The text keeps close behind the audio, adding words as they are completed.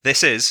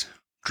This is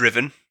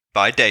Driven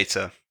by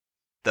Data,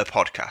 the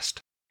podcast.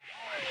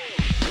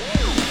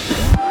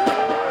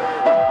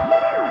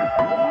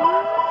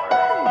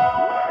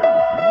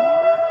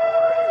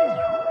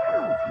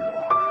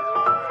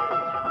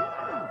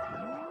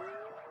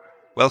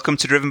 Welcome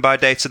to Driven by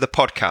Data, the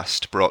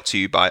podcast, brought to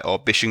you by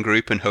Orbition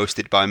Group and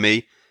hosted by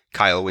me,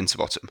 Kyle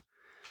Winterbottom.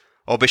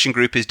 Orbition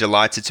Group is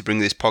delighted to bring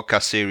this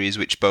podcast series,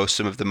 which boasts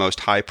some of the most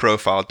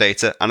high-profile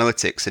data,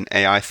 analytics and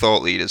AI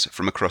thought leaders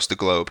from across the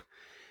globe.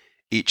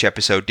 Each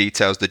episode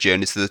details the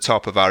journey to the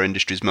top of our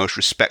industry's most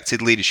respected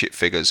leadership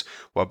figures,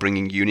 while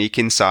bringing unique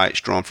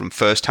insights drawn from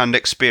first-hand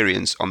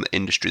experience on the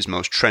industry's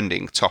most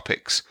trending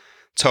topics,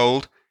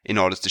 told in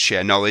order to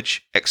share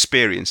knowledge,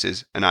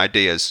 experiences and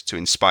ideas to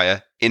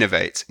inspire,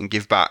 innovate and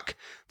give back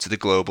to the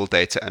global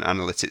data and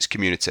analytics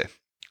community.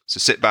 So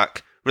sit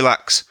back,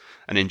 relax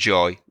and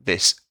enjoy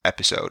this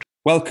episode.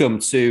 Welcome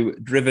to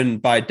Driven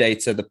by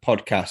Data, the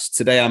podcast.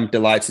 Today I'm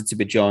delighted to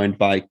be joined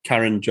by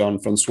Karen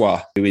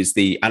Jean-Francois, who is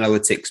the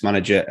analytics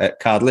manager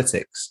at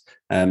Cardlytics.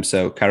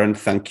 So Karen,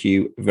 thank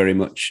you very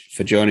much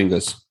for joining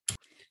us.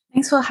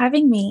 Thanks for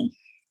having me.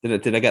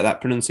 Did I get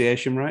that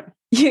pronunciation right?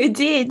 You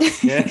did.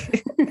 Yeah.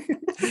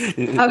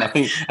 I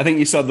think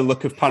you saw the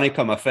look of panic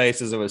on my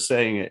face as I was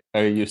saying it.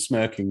 Oh, you're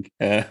smirking.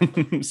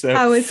 So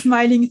I was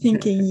smiling,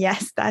 thinking,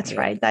 yes, that's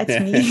right. That's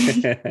me.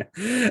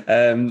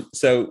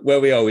 So where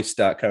we always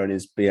start, Karen,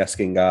 is by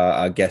asking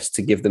our guests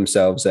to give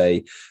themselves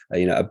a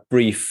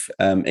brief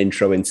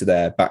intro into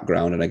their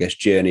background and I guess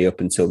journey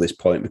up until this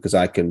point, because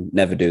I can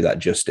never do that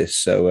justice.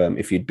 So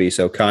if you'd be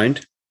so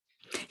kind.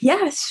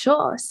 Yes,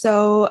 sure.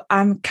 So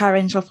I'm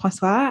Karen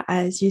Jean-Francois,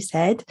 as you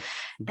said,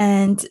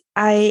 and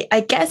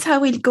I guess I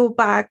will go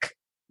back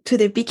to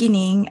the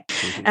beginning.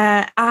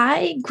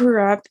 I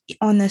grew up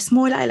on a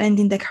small island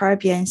in the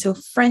Caribbean, so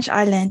French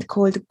island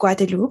called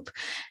Guadeloupe,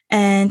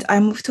 and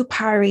I moved to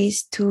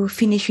Paris to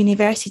finish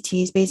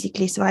universities,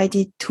 basically. So I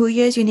did 2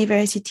 years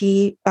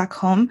university back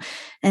home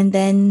and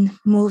then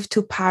moved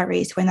to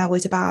Paris when I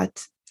was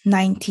about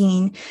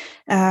 19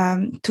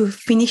 to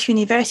finish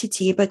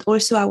university, but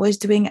also I was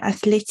doing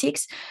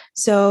athletics.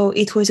 So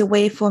it was a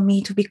way for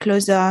me to be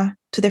closer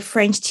to the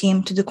French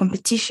team, to the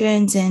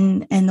competitions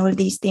and all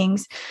these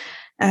things.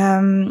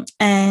 And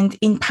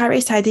in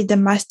Paris, I did the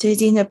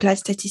master's in applied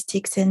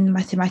statistics and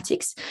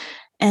mathematics.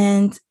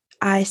 And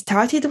I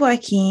started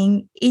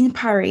working in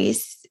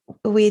Paris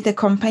with a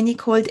company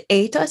called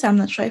Atos. I'm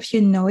not sure if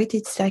you know it.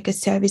 It's like a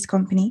service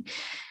company.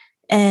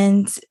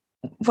 And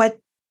what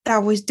I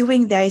was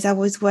doing there is I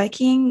was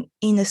working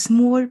in a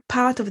small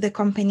part of the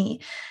company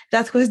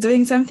that was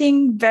doing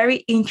something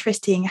very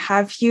interesting.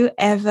 Have you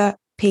ever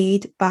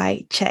paid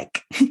by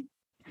check?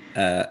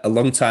 A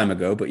long time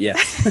ago, but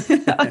yes.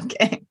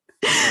 Okay.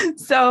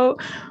 So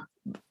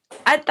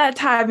at that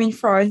time in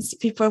France,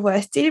 people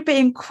were still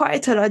paying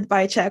quite a lot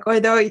by check,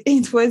 although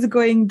it was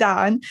going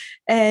down.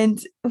 And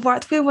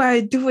what we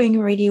were doing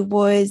really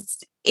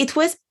was, it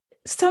was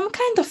some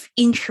kind of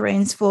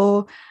insurance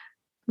for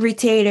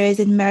retailers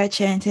and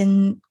merchants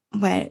and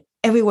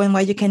everyone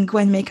where you can go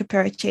and make a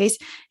purchase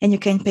and you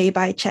can pay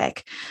by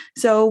check.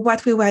 So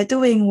what we were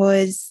doing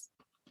was,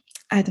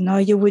 I don't know,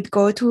 you would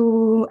go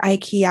to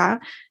IKEA,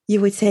 you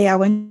would say, I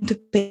want to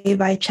pay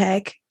by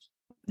check.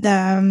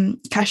 The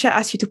cashier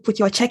asks you to put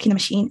your check in a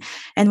machine,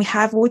 and we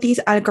have all these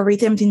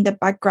algorithms in the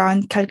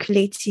background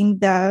calculating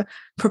the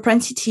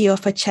propensity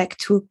of a check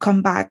to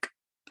come back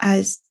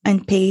as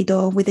unpaid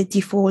or with a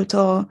default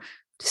or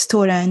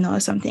stolen or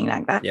something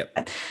like that.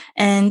 Yep.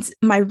 And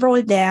my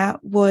role there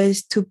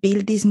was to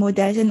build these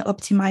models and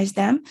optimize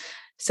them.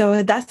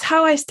 So that's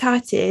how I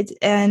started.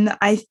 And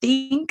I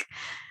think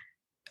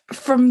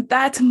from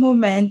that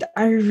moment,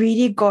 I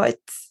really got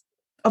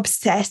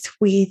obsessed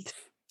with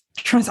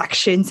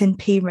transactions and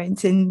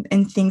payments and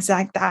things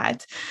like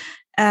that.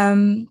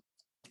 Then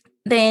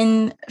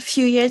a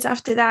few years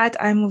after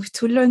that, I moved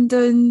to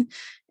London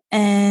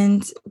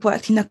and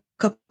worked in a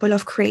couple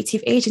of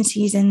creative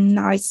agencies, and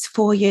now it's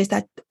 4 years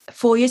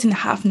and a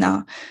half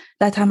now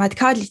that I'm at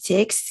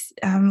Cardlytics,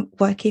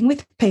 working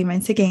with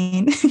payments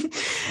again.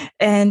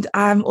 And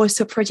I'm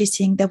also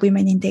producing the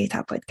Women in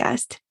Data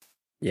podcast.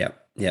 Yeah.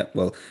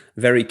 Well,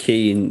 very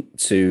keen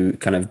to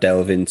kind of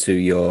delve into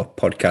your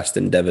podcast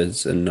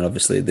endeavors and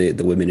obviously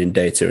the Women in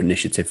Data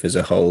initiative as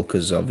a whole,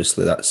 because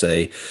obviously that's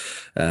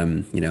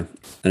an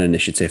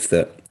initiative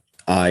that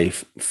I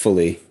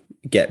fully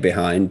get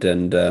behind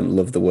and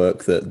love the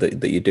work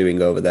that you're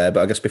doing over there.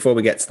 But I guess before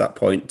we get to that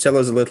point, tell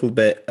us a little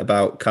bit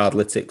about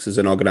Cardlytics as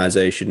an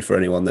organization for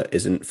anyone that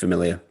isn't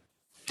familiar.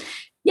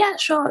 Yeah,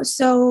 sure.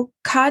 So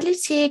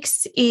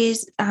Cardlytics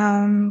is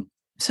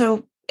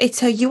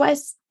it's a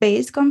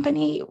US-based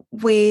company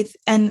US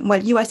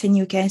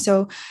and UK.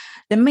 So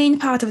the main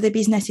part of the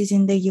business is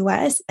in the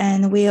US,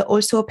 and we're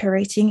also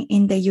operating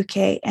in the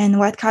UK. And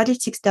what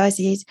Cardlytics does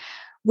is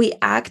we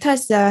act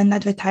as an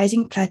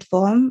advertising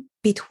platform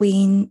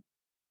between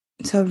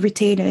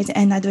retailers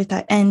and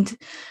advertisers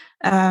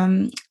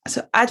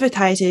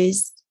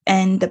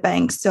and the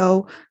banks.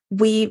 So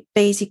we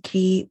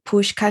basically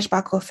push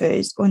cashback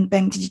offers on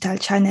bank digital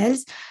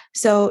channels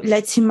So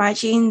let's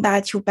imagine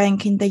that you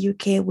bank in the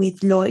UK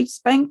with Lloyds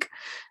Bank.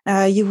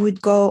 You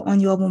would go on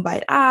your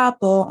mobile app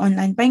or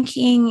online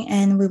banking,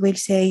 and we will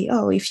say,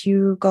 oh, if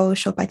you go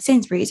shop at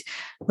Sainsbury's,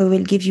 we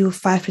will give you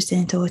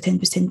 5% or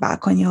 10%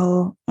 back on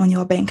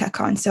your bank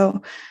account.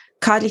 So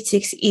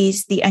Cardlytics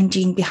is the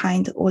engine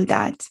behind all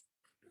that.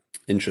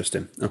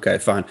 Interesting. Okay,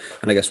 fine.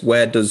 And I guess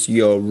where does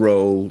your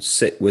role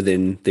sit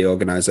within the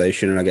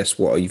organization? And I guess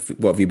what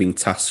have you been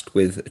tasked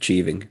with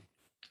achieving?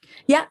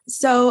 Yeah.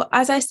 So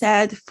as I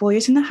said, 4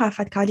 years and a half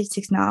at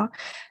Cardlytics now,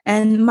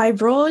 and my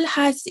role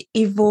has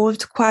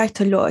evolved quite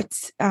a lot.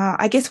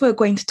 I guess we're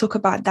going to talk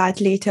about that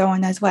later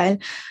on as well.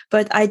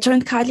 But I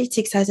joined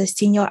Cardlytics as a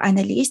senior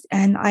analyst,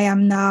 and I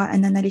am now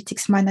an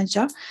analytics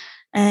manager.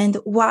 And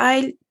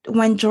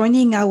when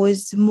joining, I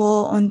was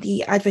more on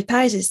the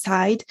advertiser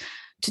side.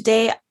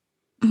 Today,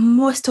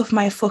 most of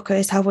my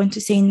focus, I want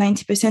to say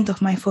 90%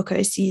 of my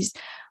focus, is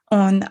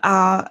on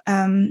our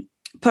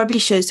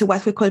publishers. So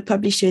what we call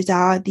publishers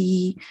are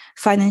the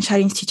financial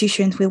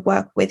institutions we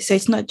work with. So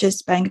it's not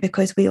just bank,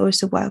 because we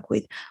also work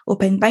with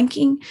open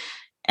banking.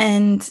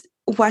 And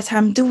what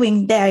I'm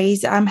doing there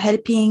is I'm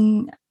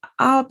helping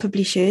our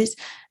publishers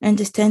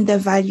understand the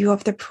value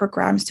of the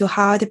program. So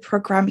how the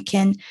program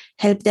can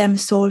help them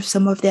solve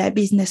some of their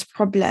business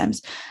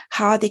problems,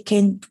 how they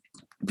can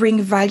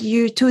bring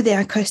value to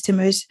their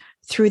customers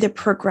through the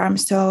program,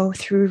 so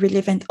through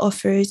relevant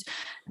offers,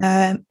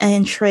 and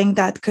ensuring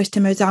that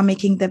customers are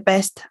making the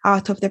best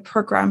out of the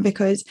program.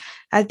 Because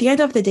at the end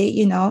of the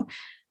day,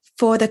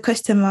 for the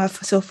customer,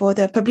 so for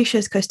the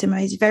publisher's customer,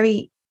 is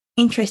very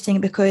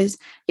interesting because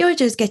you're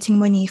just getting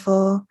money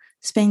for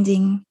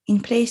spending in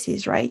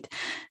places, right?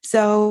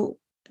 So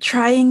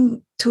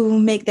trying to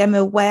make them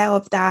aware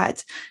of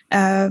that,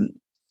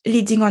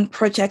 leading on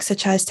projects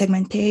such as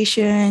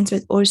segmentations,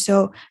 but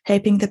also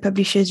helping the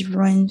publishers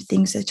run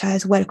things such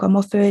as welcome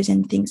offers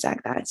and things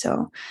like that.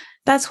 So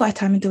that's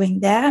what I'm doing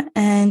there.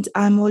 And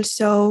I'm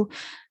also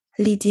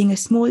leading a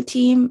small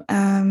team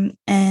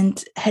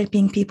and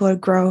helping people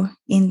grow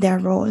in their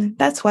role.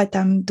 That's what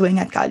I'm doing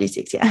at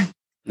Cardlytics, yeah.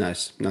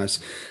 Nice.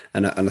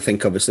 And I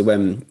think obviously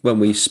when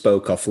we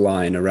spoke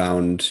offline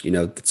around,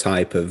 the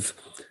type of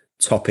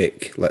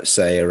topic, let's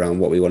say, around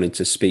what we wanted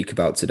to speak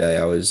about today,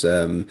 I was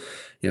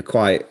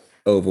quite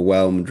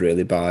overwhelmed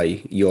really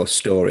by your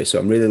story. So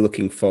I'm really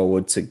looking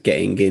forward to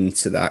getting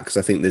into that, because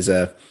I think there's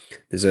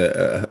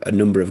a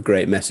number of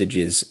great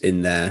messages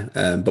in there.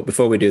 But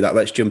before we do that,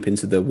 let's jump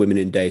into the Women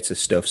in Data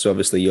stuff. So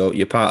obviously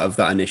you're part of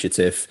that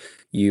initiative.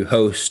 You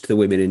host the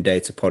Women in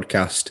Data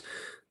podcast.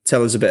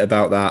 Tell us a bit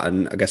about that,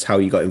 and I guess how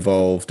you got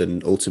involved,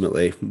 and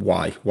ultimately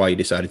why you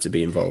decided to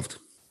be involved.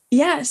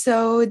 Yeah,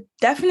 so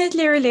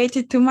definitely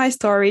related to my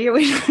story,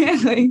 which we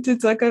are going to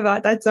talk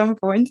about at some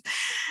point.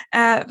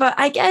 But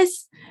I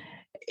guess,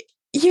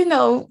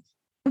 several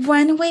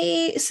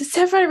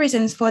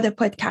reasons for the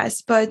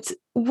podcast, but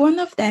one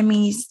of them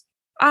is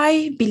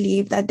I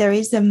believe that there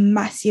is a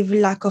massive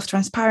lack of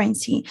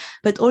transparency,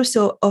 but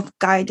also of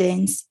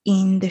guidance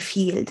in the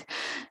field.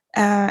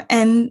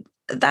 And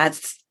that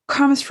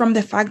comes from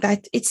the fact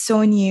that it's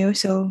so new,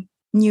 so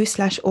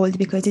new/old,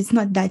 because it's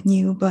not that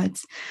new, but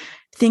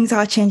things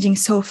are changing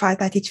so fast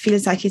that it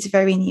feels like it's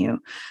very new.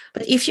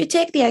 But if you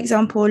take the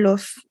example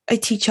of a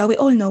teacher, we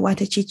all know what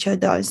a teacher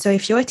does. So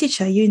if you're a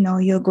teacher,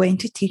 you're going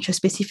to teach a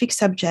specific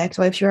subject,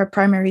 or if you're a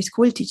primary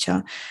school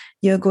teacher,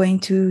 you're going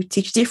to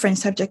teach different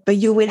subject, but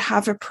you will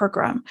have a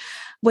program.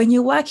 When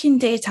you work in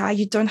data,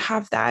 you don't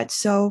have that.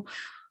 So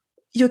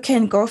you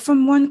can go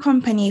from one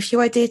company. If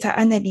you're a data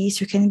analyst,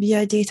 you can be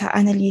a data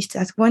analyst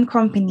at one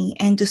company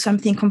and do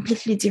something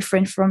completely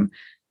different from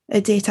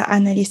a data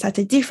analyst at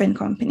a different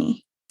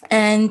company.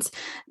 And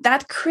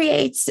that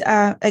creates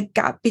a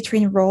gap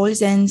between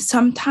roles, and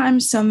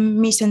sometimes some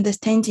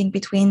misunderstanding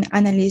between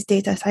analysts,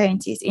 data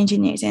scientists,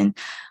 engineers,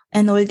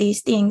 and all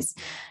these things.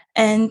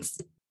 And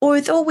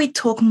although we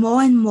talk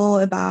more and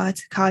more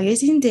about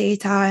careers in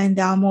data, and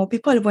there are more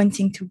people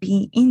wanting to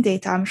be in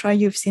data, I'm sure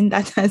you've seen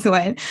that as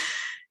well.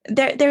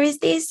 There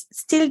is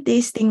still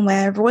this thing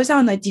where roles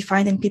are not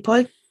defined, and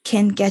people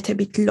can get a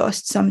bit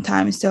lost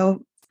sometimes.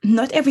 So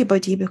not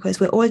everybody, because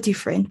we're all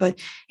different, but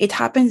it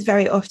happens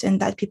very often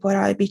that people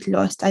are a bit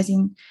lost, as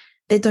in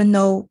they don't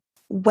know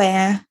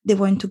where they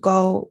want to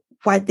go,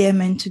 what they're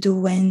meant to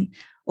do, and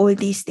all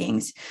these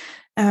things.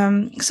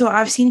 So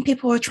I've seen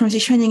people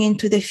transitioning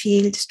into the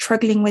field,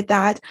 struggling with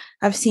that.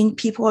 I've seen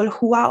people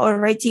who are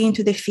already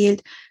into the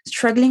field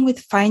struggling with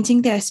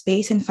finding their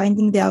space and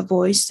finding their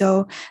voice.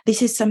 So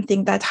this is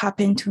something that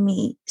happened to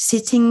me,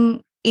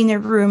 sitting in a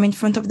room in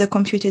front of the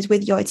computers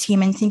with your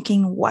team and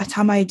thinking, what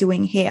am I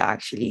doing here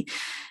actually?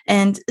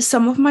 And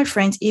some of my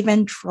friends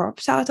even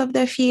dropped out of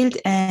the field,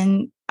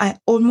 and I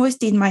almost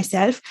did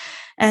myself.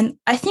 And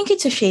I think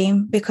it's a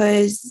shame,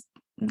 because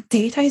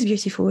data is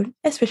beautiful,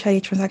 especially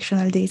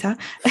transactional data.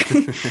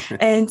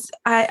 And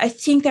I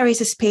think there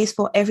is a space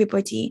for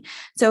everybody.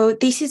 So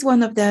this is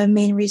one of the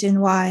main reasons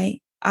why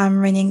I'm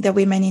running the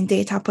Women in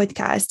Data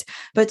podcast,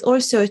 but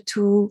also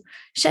to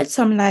shed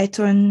some light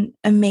on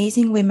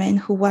amazing women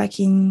who work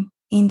in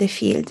the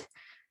field.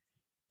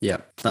 Yeah,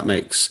 that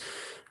makes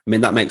I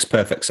mean, that makes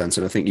perfect sense.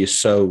 And I think you're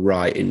so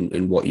right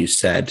in what you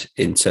said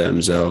in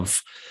terms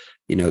of,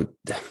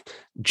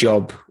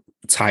 job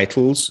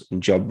titles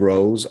and job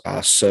roles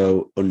are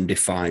so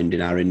undefined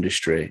in our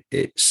industry.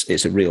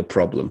 It's a real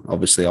problem.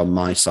 Obviously, on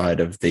my side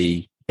of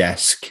the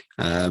desk,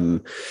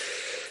 you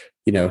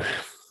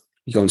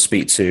go and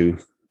speak to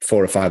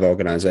 4 or 5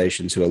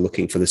 organizations who are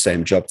looking for the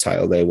same job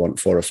title. They want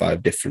 4 or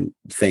 5 different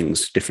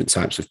things, different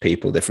types of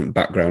people, different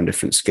background,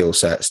 different skill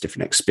sets,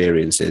 different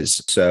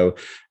experiences. So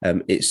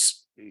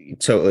it's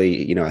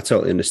totally, I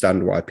totally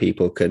understand why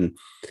people can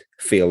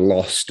feel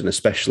lost, and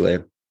especially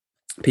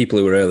people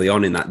who are early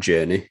on in that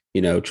journey,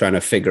 trying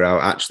to figure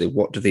out actually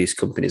what do these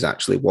companies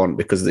actually want,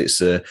 because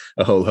it's a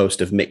whole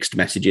host of mixed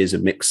messages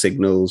and mixed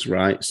signals,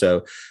 right?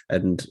 So,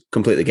 and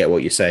completely get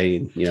what you're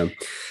saying,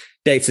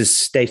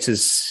 data's,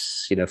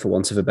 for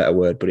want of a better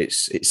word, but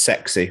it's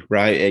sexy,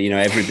 right?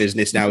 Every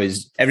business now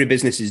every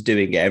business is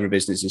doing it. Every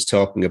business is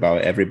talking about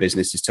it. Every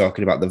business is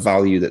talking about the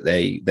value that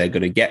they're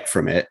going to get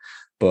from it.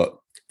 But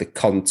the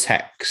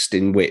context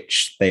in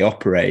which they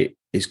operate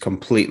is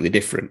completely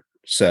different.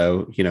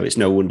 So, it's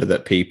no wonder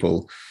that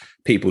people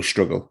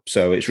struggle.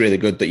 So it's really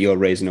good that you're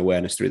raising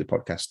awareness through the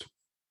podcast.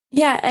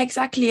 Yeah,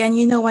 exactly. And,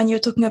 when you're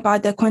talking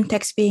about the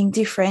context being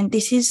different,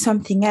 this is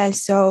something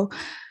else. So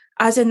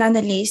as an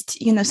analyst,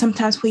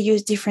 sometimes we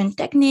use different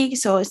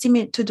techniques or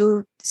to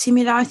do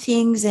similar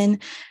things,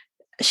 and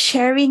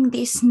sharing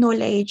this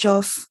knowledge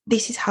of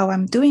this is how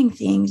I'm doing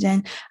things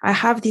and I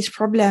have this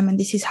problem and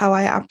this is how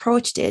I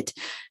approached it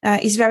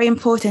is very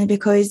important,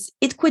 because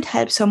it could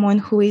help someone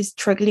who is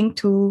struggling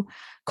to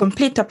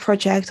complete a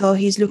project or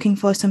he's looking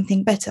for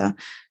something better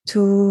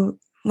to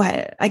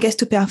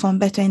perform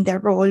better in their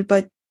role,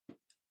 but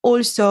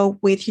also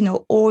with,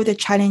 all the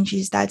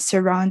challenges that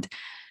surround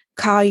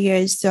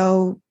careers.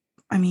 So,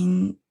 I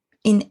mean,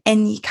 in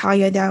any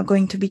career, there are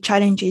going to be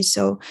challenges.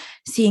 So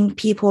seeing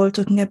people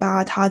talking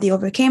about how they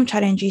overcame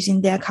challenges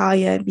in their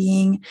career,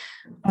 being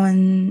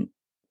on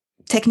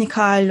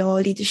technical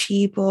or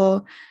leadership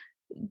or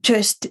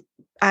just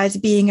as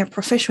being a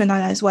professional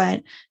as well.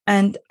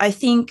 And I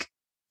think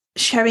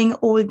sharing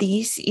all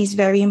these is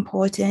very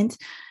important.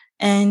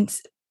 And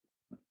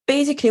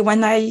basically,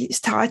 when I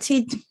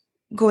started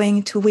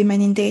going to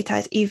Women in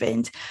Data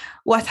event,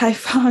 what I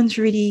found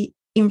really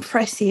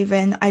impressive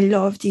and I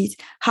loved is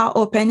how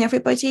open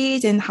everybody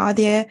is and how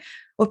they're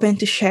open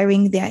to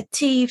sharing their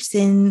tips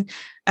and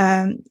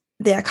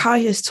their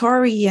career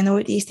story and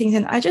all these things.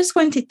 And I just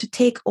wanted to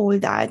take all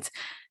that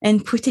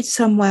and put it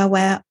somewhere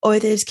where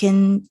others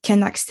can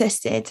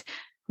access it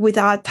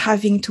without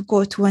having to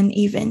go to an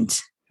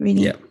event,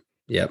 really.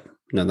 Yeah.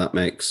 No, that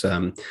makes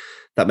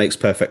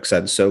perfect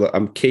sense. So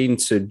I'm keen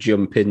to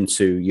jump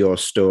into your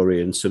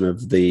story and some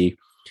of the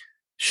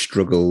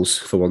struggles,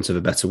 for want of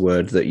a better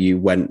word, that you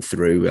went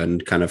through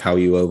and kind of how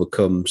you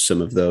overcome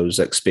some of those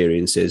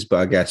experiences. But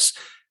I guess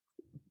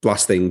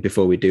last thing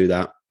before we do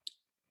that,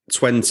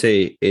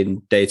 20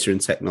 in data and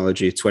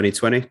technology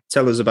 2020.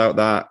 Tell us about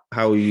that.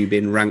 How have you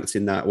been ranked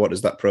in that? What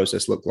does that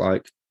process look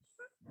like?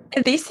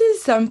 This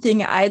is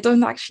something I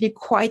don't actually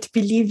quite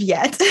believe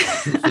yet.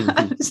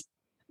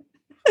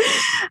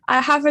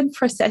 I haven't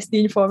processed the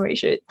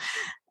information.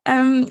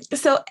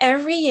 So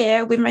every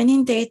year, Women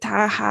in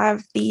Data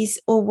have this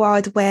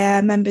award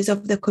where members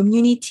of the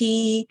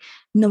community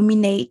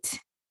nominate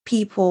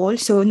people,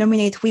 so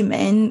nominate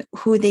women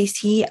who they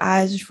see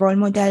as role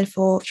model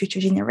for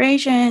future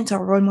generations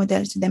or role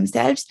models to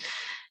themselves.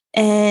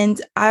 And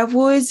I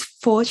was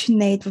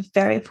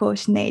very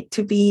fortunate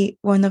to be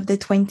one of the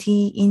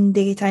 20 in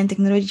data and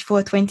technology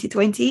for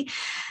 2020.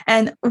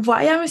 And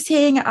why I'm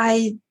saying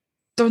I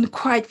don't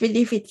quite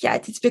believe it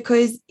yet, it's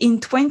because in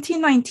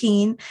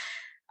 2019,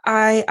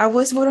 I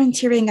was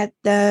volunteering at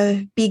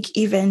the big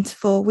event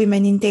for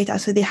Women in Data.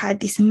 So they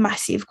had this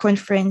massive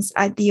conference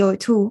at the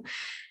O2.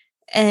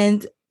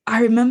 And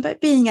I remember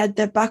being at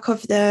the back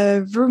of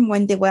the room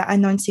when they were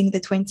announcing the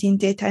 20 in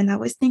Data. And I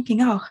was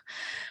thinking,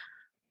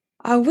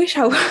 I wish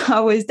I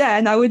was there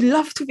and I would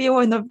love to be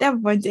one of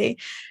them one day.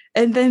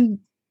 And then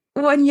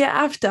 1 year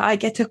after, I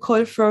get a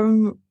call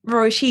from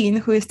Roisin,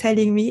 who is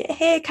telling me,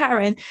 hey,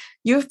 Karen,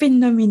 you've been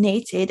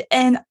nominated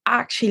and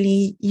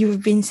actually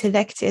you've been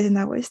selected. And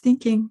I was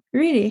thinking,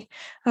 really?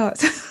 Oh.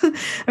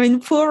 I mean,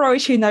 poor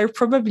Roisin, I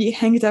probably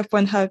hanged up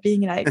on her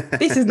being like,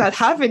 this is not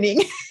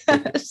happening.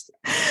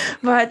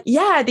 But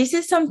yeah, this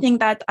is something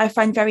that I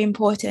find very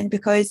important,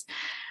 because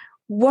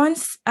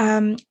once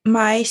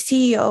my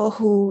CEO,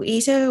 who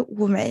is a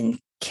woman,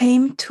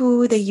 came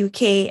to the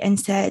UK and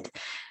said,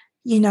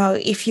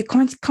 if you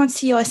can't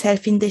see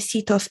yourself in the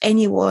seat of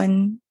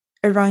anyone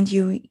around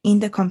you in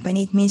the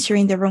company, it means you're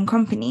in the wrong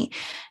company.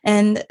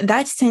 And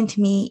that sent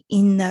me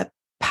in a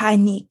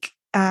panic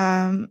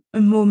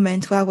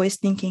moment where I was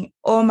thinking,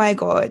 oh my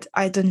God,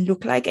 I don't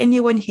look like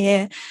anyone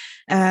here.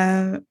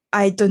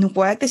 I don't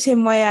work the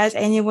same way as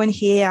anyone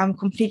here. I'm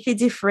completely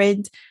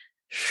different.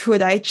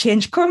 Should I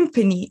change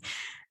company?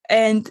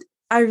 And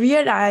I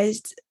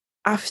realized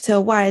after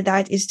a while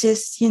that it's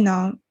just,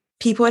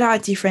 people are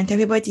different.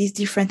 Everybody is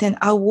different. And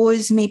I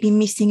was maybe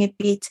missing a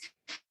bit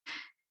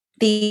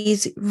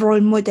these role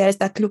models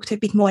that looked a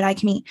bit more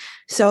like me.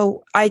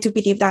 So I do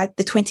believe that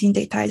the 20 in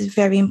data is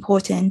very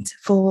important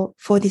for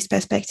this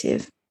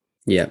perspective.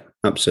 Yeah,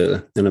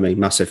 absolutely. And I mean,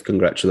 massive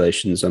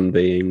congratulations on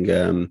being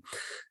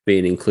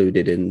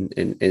included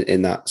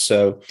in that.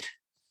 So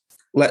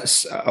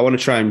I want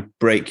to try and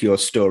break your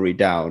story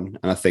down.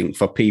 And I think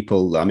for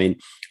people, I mean,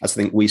 as I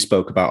think we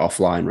spoke about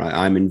offline, right?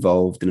 I'm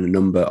involved in a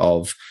number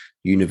of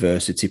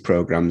university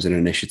programs and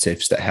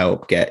initiatives that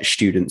help get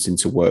students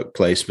into work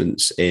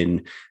placements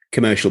in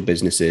commercial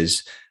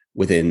businesses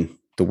within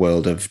the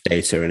world of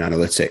data and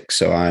analytics.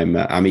 So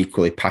I'm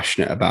equally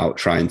passionate about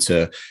trying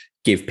to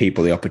give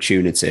people the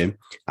opportunity,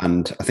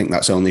 and I think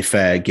that's only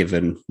fair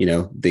given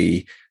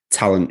the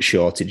talent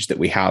shortage that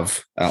we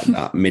have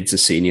at mid to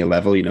senior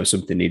level.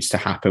 Something needs to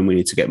happen. We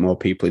need to get more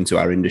people into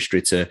our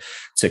industry to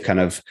kind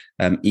of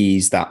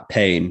ease that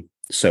pain,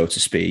 so to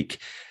speak.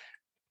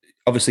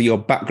 Obviously, your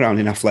background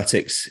in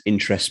athletics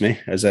interests me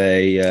as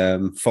a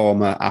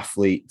former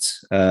athlete.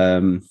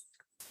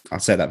 I'll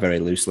say that very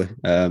loosely.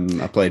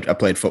 I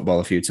played football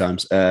a few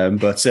times,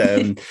 but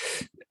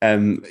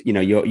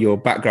your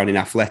background in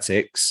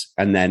athletics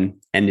and then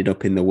ended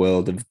up in the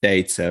world of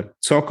data.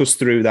 Talk us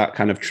through that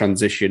kind of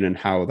transition and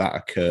how that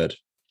occurred.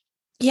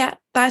 Yeah,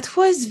 that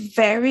was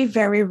very,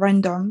 very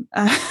random.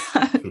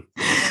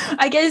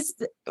 I guess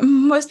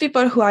most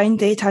people who are in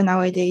data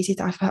nowadays,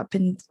 it has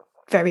happened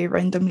very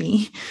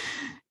randomly.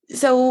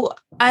 So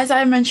as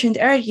I mentioned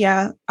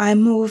earlier, I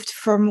moved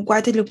from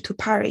Guadeloupe to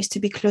Paris to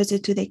be closer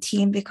to the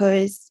team,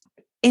 because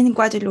in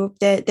Guadeloupe,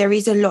 there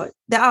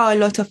are a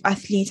lot of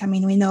athletes. I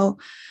mean, we know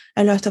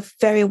a lot of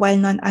very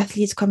well-known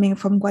athletes coming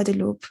from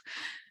Guadeloupe.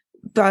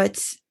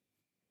 But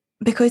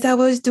because I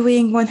was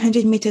doing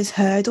 100 meters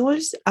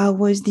hurdles, I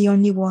was the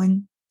only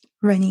one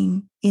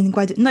running in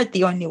Guadeloupe. Not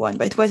the only one,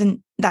 but it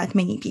wasn't that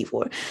many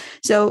people.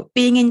 So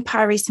being in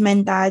Paris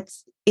meant that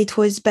it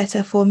was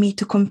better for me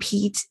to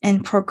compete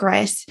and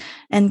progress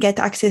and get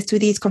access to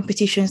these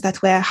competitions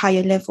that were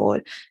higher level,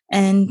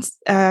 and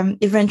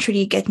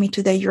eventually get me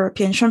to the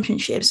European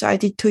Championships. So I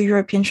did 2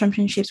 European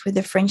Championships with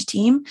the French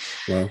team.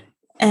 Wow.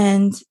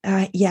 And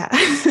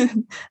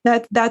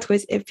that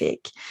was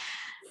epic.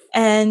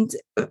 And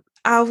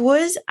I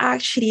was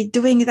actually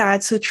doing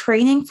that, so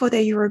training for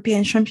the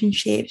European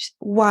Championships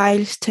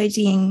while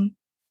studying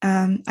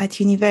at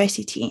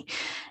university.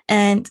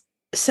 And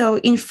so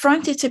in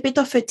France, it's a bit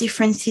of a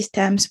different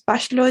system.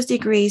 Bachelor's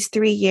degree is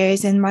 3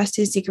 years and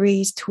master's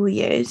degree is 2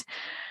 years.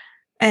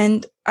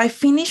 And I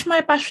finished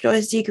my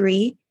bachelor's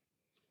degree.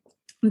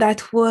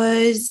 That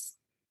was,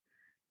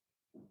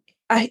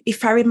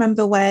 if I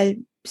remember well,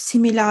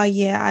 similar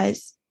year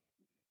as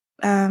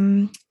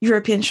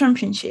European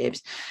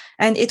Championships.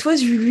 And it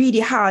was really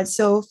hard.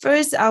 So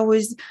first I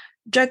was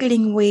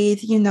juggling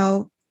with,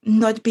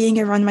 not being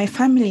around my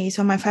family.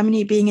 So my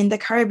family being in the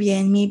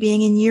Caribbean, me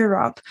being in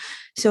Europe.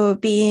 So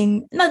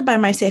being not by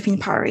myself in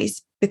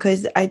Paris,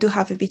 because I do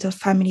have a bit of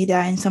family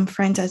there and some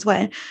friends as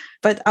well.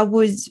 But I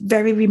was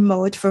very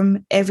remote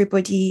from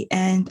everybody,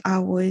 and I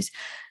was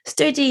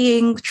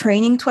studying,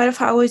 training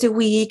 12 hours a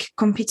week,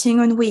 competing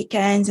on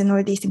weekends and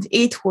all these things.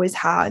 It was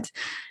hard.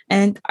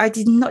 And I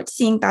did not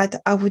think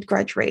that I would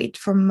graduate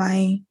from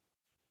my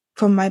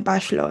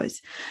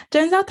bachelor's.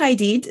 Turns out I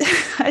did.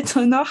 I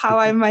don't know how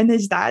I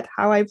managed that,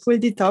 how I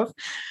pulled it off,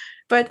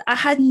 but I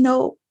had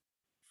no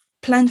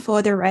plan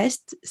for the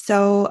rest.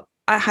 So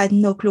I had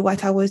no clue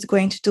what I was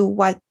going to do,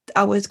 what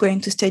I was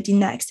going to study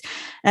next.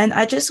 And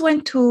I just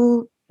went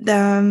to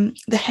the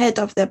head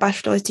of the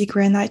bachelor's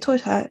degree, and I told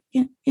her,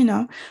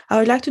 I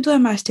would like to do a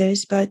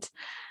master's, but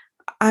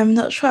I'm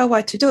not sure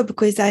what to do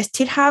because I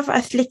still have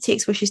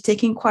athletics, which is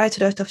taking quite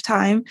a lot of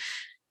time.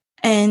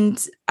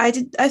 And I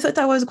thought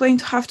I was going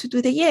to have to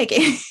do the year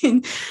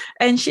again.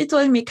 And she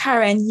told me,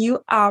 Karen,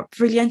 you are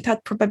brilliant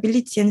at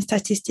probability and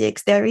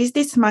statistics. There is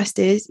this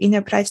master's in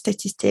applied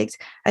statistics.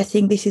 I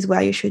think this is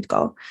where you should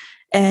go.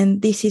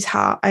 And this is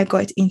how I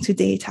got into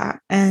data,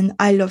 and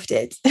I loved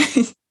it.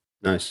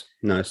 Nice.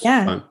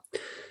 Yeah. Fine.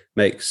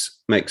 Makes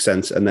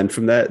sense. And then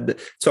from there,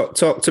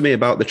 talk to me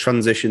about the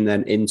transition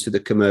then into the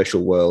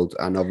commercial world,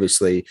 and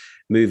obviously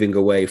moving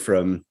away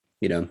from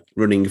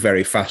running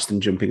very fast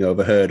and jumping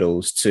over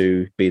hurdles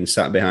to being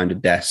sat behind a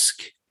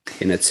desk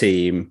in a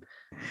team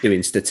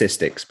doing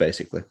statistics,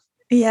 basically.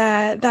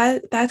 Yeah,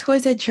 that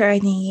was a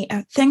journey.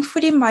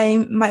 Thankfully,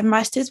 my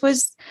master's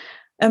was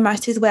a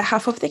master's where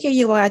half of the year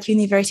you were at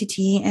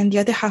university and the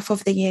other half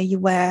of the year you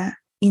were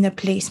in a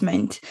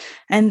placement.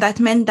 And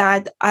that meant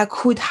that I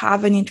could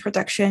have an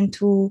introduction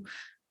to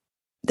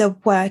the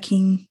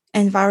working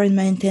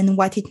environment and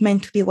what it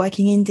meant to be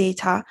working in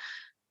data.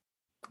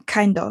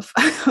 Kind of,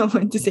 I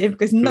want to say,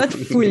 because not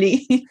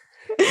fully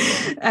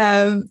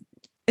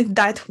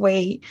that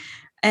way.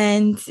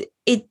 And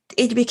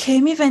it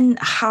became even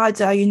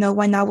harder,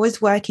 when I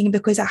was working,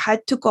 because I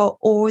had to go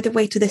all the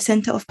way to the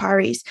center of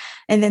Paris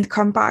and then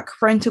come back,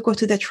 run to go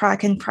to the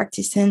track and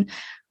practice. And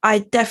I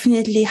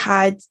definitely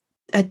had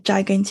a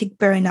gigantic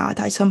burnout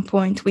at some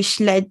point, which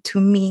led to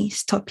me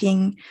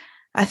stopping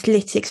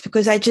athletics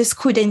because I just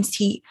couldn't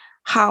see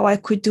how I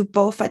could do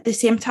both at the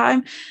same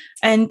time.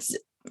 And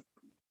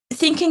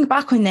thinking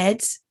back on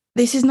it,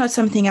 this is not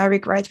something I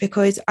regret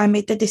because I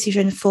made the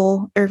decision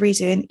for a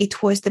reason.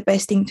 It was the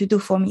best thing to do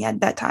for me at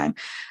that time.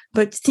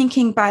 But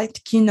thinking back,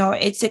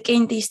 it's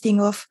again this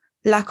thing of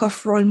lack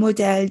of role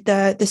model,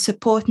 the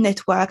support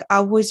network.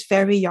 I was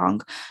very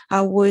young.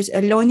 I was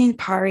alone in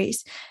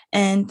Paris,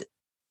 and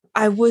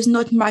I was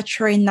not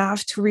mature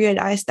enough to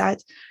realize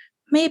that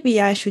maybe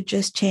I should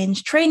just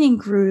change training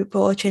group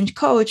or change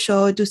coach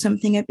or do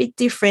something a bit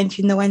different,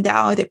 when there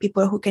are other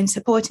people who can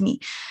support me.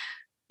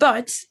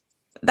 But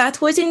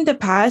that was in the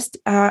past.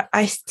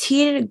 I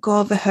still go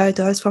over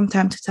hurdles from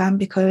time to time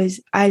because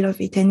I love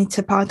it and it's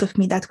a part of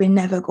me that will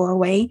never go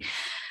away.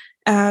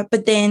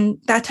 But then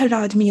that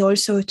allowed me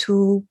also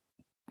to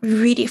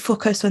really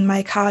focus on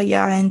my career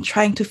and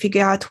trying to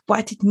figure out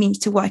what it means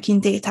to work in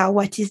data,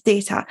 what is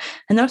data,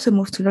 and also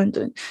move to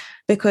London.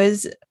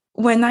 Because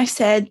when I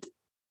said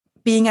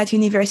being at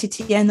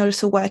university and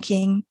also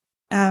working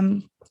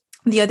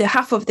the other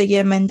half of the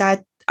year meant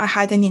that I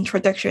had an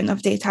introduction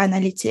of data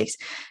analytics.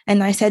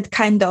 And I said,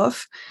 kind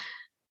of.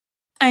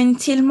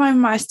 Until my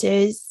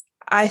master's,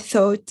 I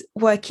thought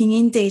working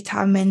in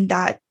data meant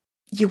that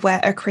you were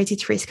a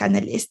credit risk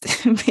analyst,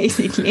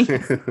 basically,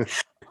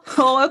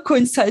 or a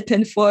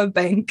consultant for a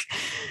bank.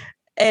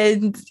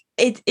 And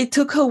it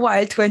took a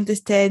while to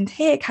understand,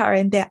 hey,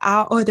 Karen, there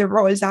are other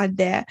roles out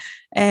there.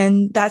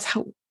 And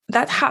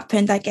that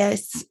happened, I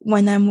guess,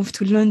 when I moved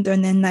to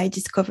London and I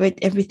discovered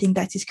everything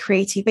that is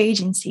creative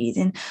agencies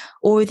and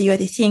all the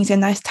other things.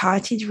 And I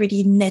started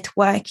really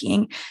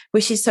networking,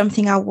 which is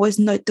something I was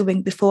not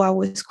doing before. I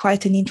was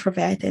quite an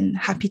introvert and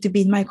happy to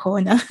be in my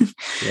corner.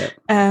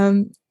 Yeah.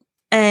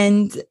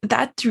 And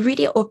that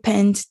really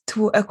opened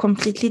to a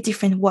completely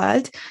different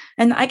world.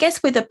 And I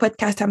guess with the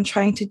podcast, I'm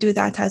trying to do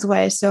that as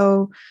well.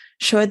 So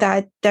show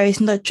that there is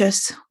not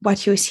just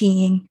what you're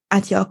seeing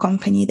at your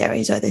company, there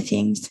is other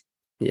things.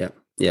 Yeah.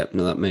 Yeah,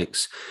 no, that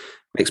makes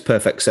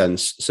perfect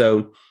sense.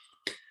 So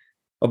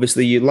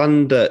obviously you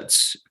land at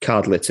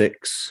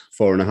Cardlytics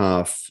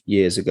 4.5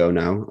 years ago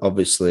now.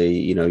 Obviously,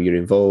 you're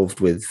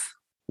involved with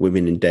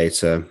women in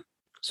data.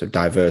 So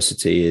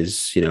diversity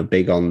is,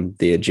 big on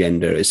the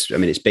agenda.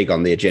 It's big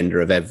on the agenda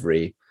of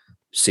every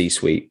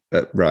C-suite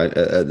at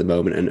the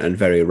moment, and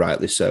very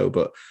rightly so.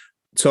 But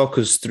talk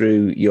us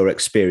through your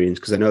experience,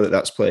 because I know that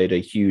that's played a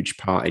huge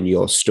part in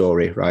your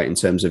story, right? In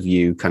terms of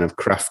you kind of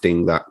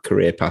crafting that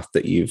career path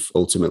that you've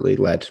ultimately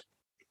led.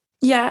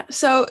 Yeah.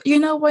 So,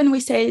 when we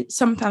say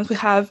sometimes we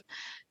have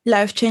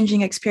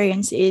life-changing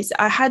experiences,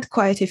 I had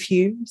quite a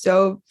few.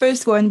 So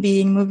first one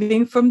being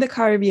moving from the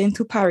Caribbean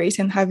to Paris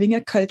and having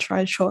a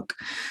cultural shock.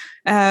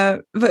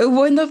 But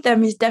one of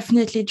them is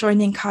definitely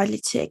joining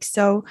Cardlytics.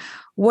 So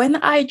when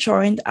I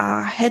joined,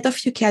 our head of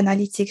UK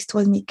analytics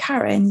told me,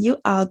 Karen, you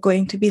are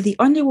going to be the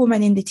only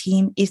woman in the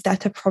team. Is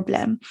that a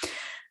problem?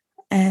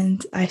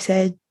 And I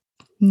said,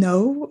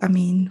 no.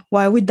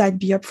 Why would that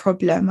be a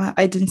problem?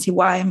 I didn't see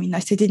why. I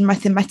studied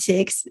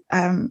mathematics.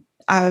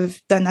 I've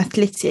done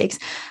athletics.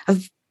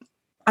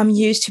 I'm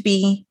used to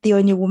be the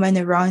only woman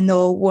around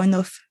or one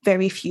of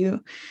very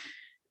few.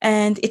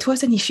 And it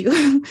was an issue.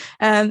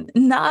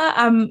 Now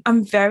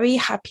I'm very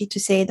happy to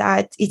say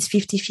that it's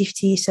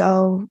 50-50.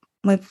 So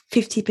with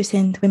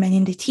 50% women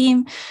in the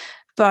team,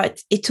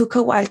 but it took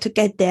a while to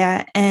get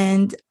there.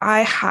 And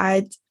I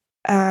had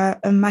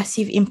a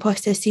massive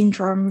imposter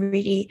syndrome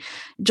really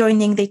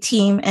joining the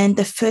team. And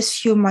the first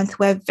few months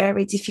were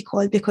very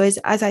difficult because,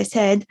 as I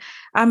said,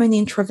 I'm an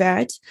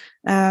introvert.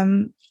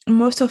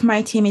 Most of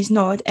my team is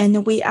not,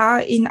 and we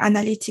are in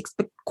analytics,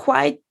 but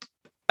quite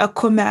a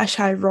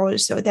commercial role.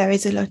 So there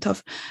is a lot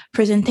of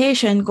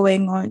presentation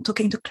going on,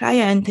 talking to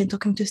clients and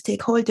talking to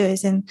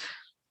stakeholders and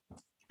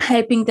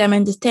helping them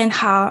understand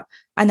how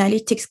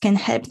analytics can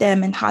help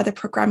them and how the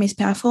program is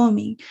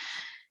performing.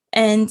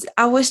 And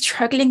I was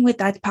struggling with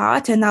that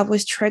part, and I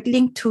was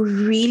struggling to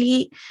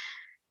really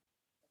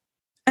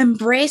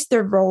embrace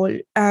the role.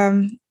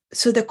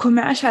 So the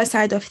commercial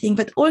side of things,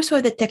 but also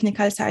the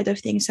technical side of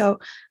things. So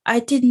I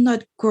did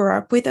not grow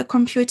up with a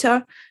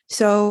computer.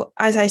 So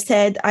as I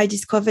said, I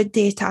discovered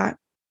data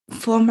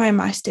for my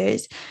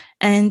master's.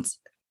 And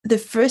the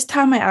first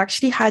time I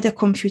actually had a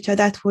computer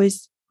that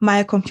was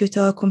my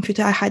computer, a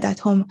computer I had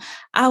at home,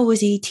 I was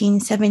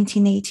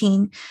 17,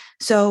 18.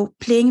 So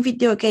playing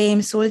video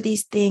games, all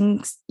these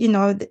things, in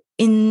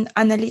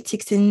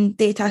analytics and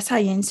data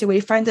science, you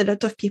will find a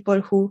lot of people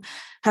who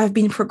have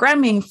been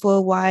programming for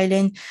a while,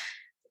 and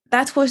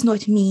that was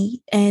not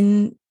me.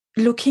 And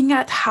looking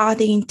at how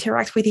they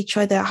interact with each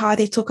other, how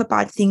they talk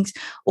about things,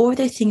 all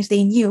the things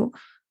they knew,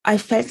 I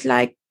felt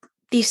like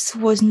this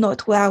was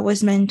not where I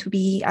was meant to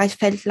be. I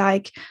felt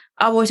like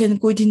I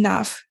wasn't good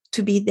enough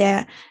to be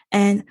there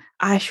and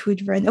I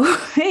should run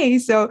away.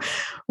 So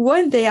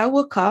one day I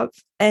woke up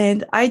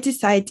and I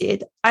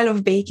decided I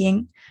love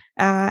baking.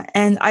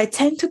 And I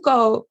tend to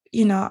go,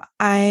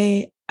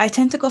 I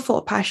tend to go for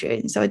a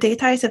passion. So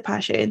data is a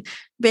passion,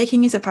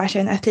 baking is a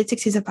passion,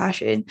 athletics is a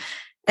passion.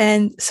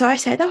 And so I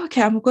said,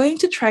 okay, I'm going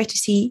to try to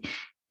see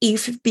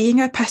if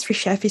being a pastry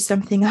chef is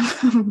something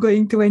I'm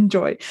going to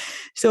enjoy.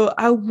 So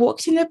I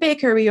walked in a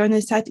bakery on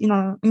a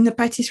in a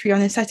patisserie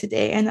on a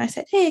Saturday, and I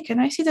said, "Hey, can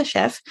I see the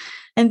chef?"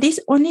 And this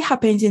only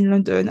happens in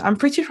London. I'm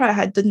pretty sure I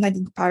had done that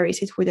in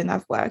Paris. It wouldn't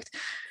have worked.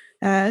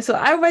 So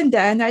I went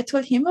there and I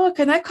told him, "Oh,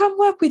 can I come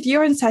work with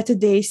you on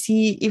Saturday,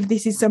 see if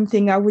this is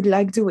something I would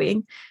like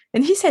doing?"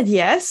 And he said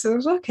yes. So it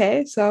was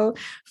okay. So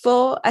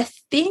for, I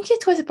think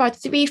it was about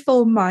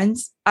 3-4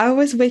 months, I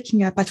was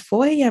waking up at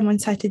 4 a.m. on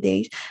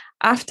Saturdays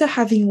after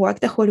having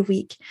worked the whole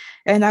week.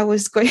 And I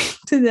was going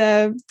to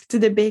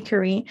the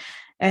bakery,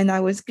 and I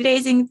was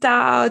glazing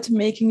out,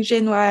 making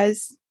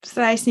genoise,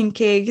 slicing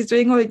cakes,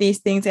 doing all these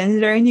things and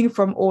learning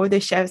from all the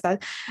chefs.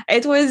 That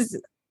it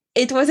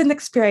was an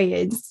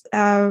experience,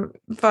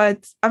 but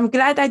I'm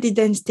glad I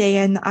didn't stay,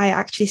 and I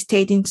actually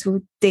stayed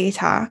into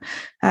data.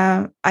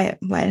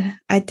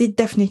 I did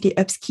definitely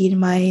upskill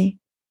my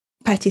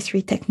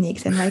patisserie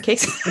techniques, and my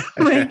cakes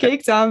my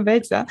cakes are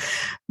better.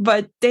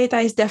 But data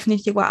is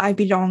definitely where I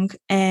belong,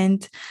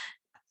 and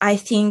I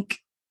think,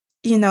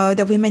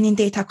 the women in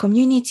data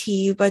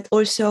community, but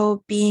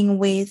also being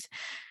with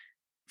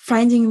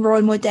finding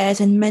role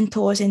models and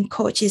mentors and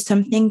coaches,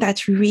 something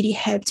that really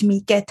helped me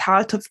get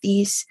out of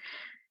these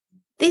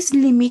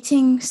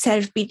limiting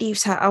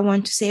self-beliefs, I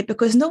want to say,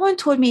 because no one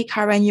told me,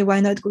 "Karen, you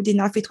are not good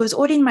enough." It was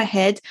all in my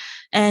head.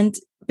 And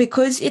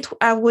because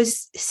I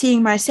was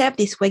seeing myself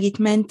this way, it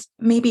meant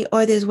maybe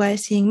others were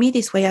seeing me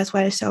this way as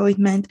well. So it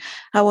meant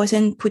I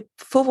wasn't put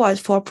forward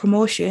for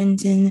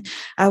promotions, and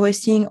I was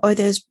seeing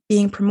others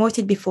being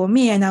promoted before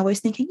me. And I was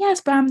thinking,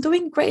 yes, but I'm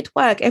doing great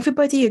work.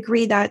 Everybody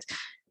agreed that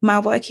my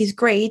work is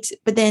great.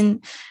 But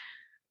then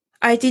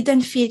I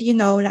didn't feel,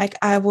 like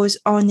I was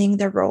owning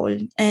the role.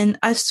 And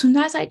as soon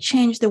as I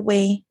changed the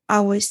way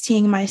I was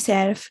seeing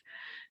myself,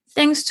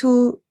 thanks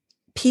to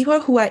people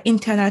who are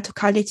internal to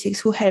Calytics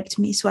who helped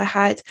me. So I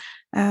had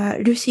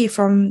Lucy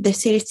from the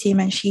sales team,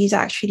 and she's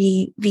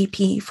actually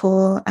VP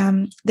for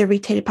the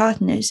retail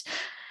partners.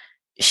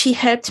 She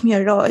helped me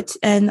a lot.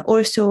 And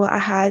also I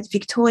had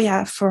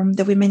Victoria from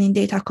the Women in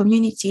Data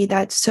community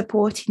that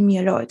supported me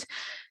a lot.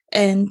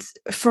 And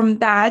from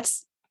that,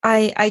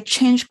 I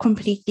changed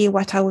completely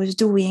what I was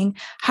doing,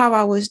 how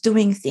I was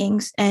doing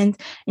things. And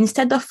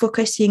instead of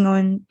focusing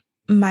on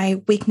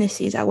my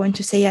weaknesses, I want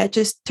to say, I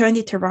just turned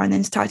it around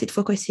and started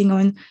focusing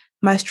on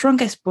my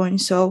strongest point.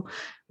 So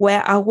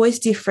where I was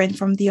different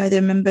from the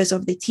other members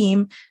of the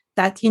team,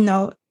 that,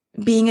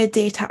 being a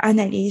data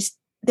analyst,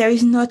 there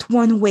is not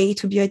one way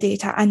to be a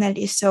data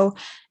analyst. So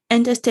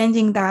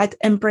understanding that,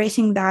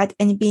 embracing that,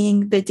 and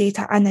being the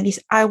data analyst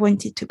I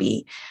wanted to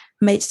be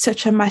made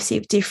such a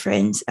massive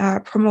difference.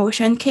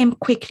 Promotion came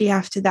quickly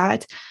after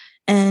that.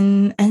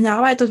 And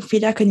now I don't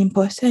feel like an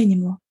imposter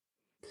anymore.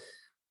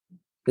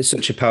 It's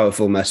such a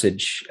powerful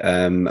message.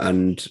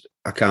 And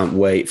I can't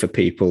wait for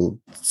people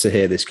to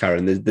hear this,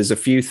 Karen. There's a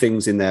few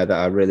things in there that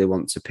I really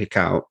want to pick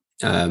out.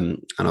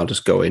 And I'll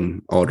just go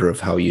in order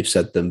of how you've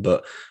said them.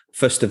 But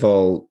first of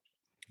all,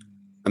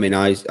 I mean,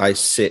 I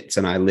sit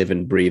and I live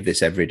and breathe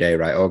this every day,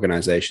 right?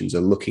 Organizations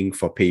are looking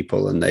for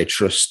people, and they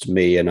trust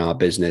me and our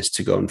business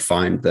to go and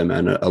find them.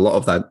 And a lot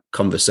of that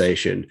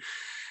conversation,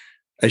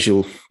 as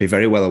you'll be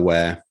very well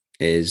aware,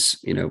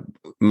 is,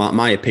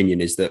 my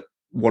opinion is that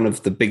one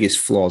of the biggest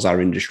flaws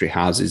our industry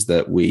has is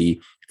that we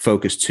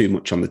focus too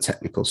much on the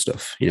technical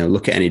stuff.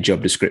 Look at any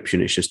job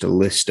description. It's just a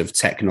list of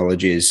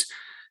technologies,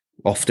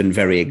 often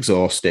very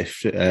exhaustive,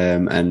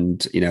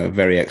 and,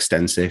 very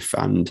extensive,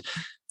 and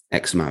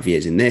X amount of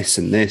years in this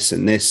and this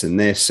and this and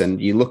this. And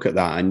you look at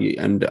that,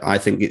 and I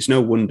think it's no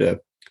wonder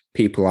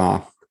people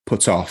are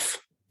put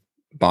off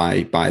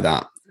by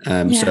that.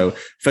 So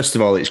first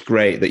of all, it's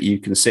great that you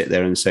can sit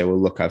there and say, well,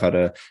 look, I've had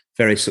a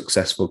very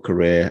successful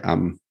career.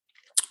 I'm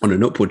on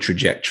an upward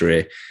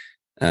trajectory.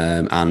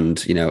 And,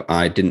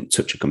 I didn't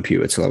touch a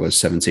computer till I was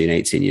 17,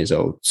 18 years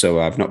old. So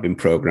I've not been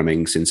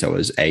programming since I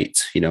was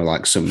 8,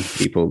 like some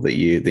people that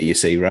you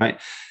see, right?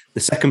 The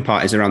second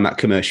part is around that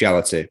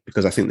commerciality,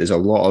 because I think there's a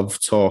lot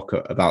of talk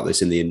about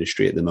this in the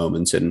industry at the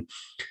moment, and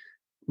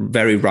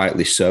very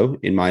rightly so,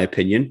 in my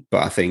opinion.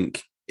 But I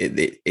think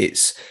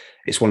it's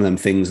one of them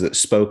things that's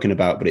spoken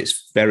about, but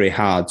it's very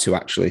hard to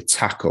actually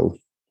tackle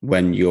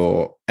when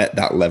you're at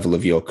that level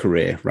of your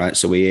career, right?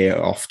 So we hear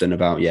often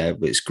about,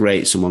 it's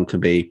great, someone can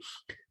be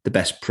the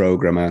best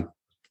programmer,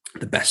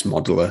 the best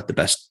modeler, the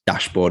best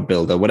dashboard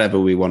builder, whatever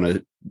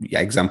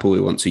example we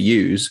want to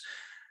use.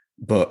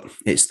 But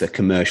it's the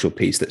commercial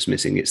piece that's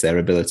missing. It's their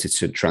ability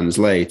to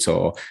translate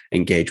or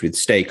engage with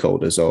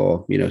stakeholders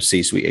or,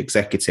 C-suite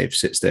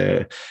executives. It's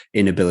their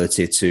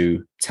inability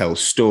to tell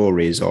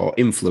stories or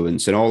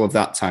influence and all of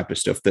that type of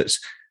stuff that's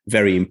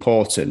very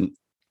important.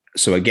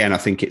 So again, I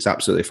think it's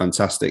absolutely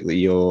fantastic that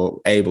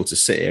you're able to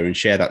sit here and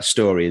share that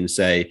story and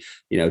say,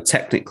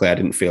 technically, I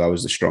didn't feel I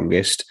was the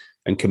strongest.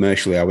 And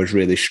commercially, I was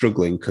really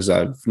struggling, because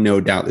I've no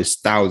doubt there's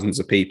thousands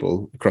of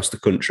people across the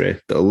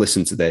country that will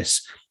listen to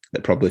this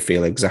that probably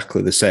feel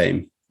exactly the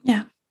same.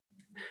 Yeah.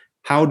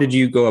 How did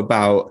you go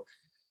about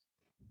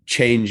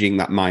changing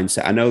that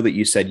mindset? I know that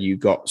you said you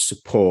got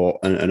support,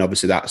 and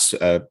obviously that's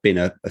been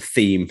a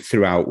theme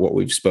throughout what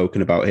we've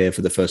spoken about here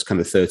for the first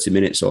kind of 30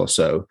 minutes or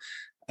so,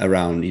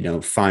 around, you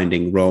know,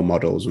 finding role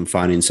models and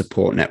finding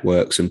support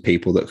networks and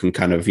people that can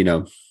kind of, you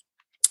know,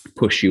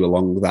 push you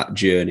along that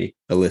journey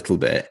a little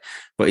bit.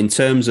 But in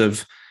terms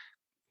of,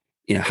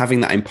 you know, having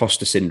that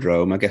imposter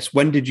syndrome, I guess,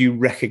 when did you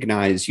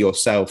recognize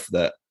yourself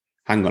that,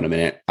 hang on a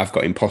minute, I've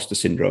got imposter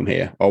syndrome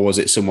here? Or was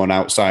it someone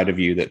outside of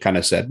you that kind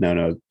of said,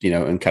 no, you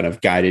know, and kind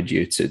of guided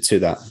you to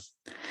that?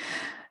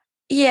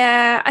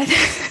 Yeah,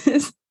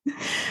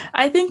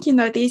 I think, you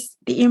know, the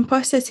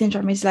imposter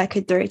syndrome is like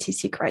a dirty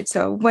secret.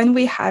 So when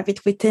we have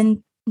it, we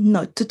tend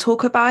not to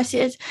talk about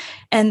it.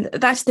 And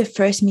that's the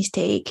first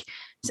mistake.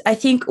 I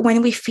think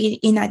when we feel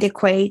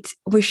inadequate,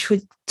 we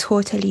should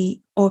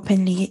totally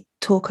openly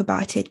talk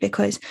about it,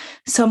 because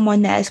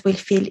someone else will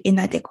feel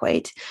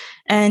inadequate.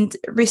 And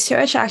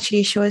research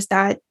actually shows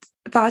that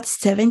about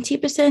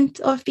 70%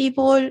 of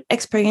people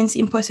experience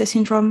imposter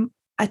syndrome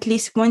at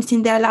least once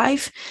in their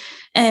life.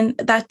 And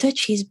that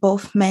touches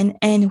both men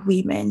and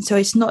women. So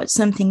it's not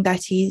something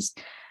that is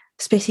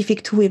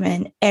specific to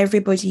women.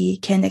 Everybody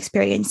can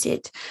experience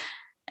it.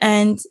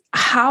 And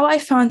how I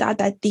found out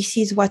that this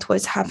is what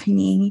was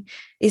happening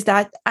is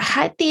that I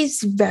had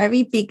this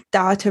very big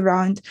doubt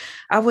around,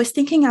 I was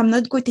thinking I'm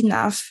not good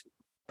enough,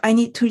 I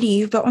need to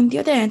leave. But on the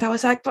other hand, I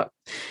was like, but,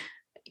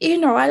 you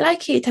know, I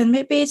like it and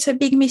maybe it's a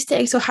big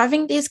mistake. So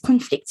having these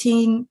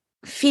conflicting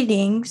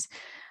feelings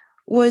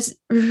was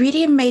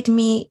really made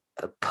me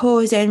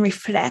pause and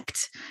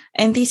reflect.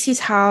 And this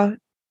is how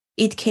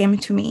it came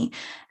to me.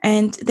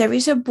 And there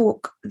is a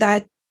book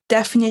that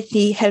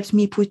definitely helped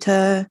me put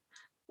a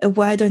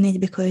word on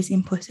it, because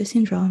imposter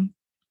syndrome,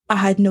 I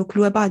had no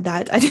clue about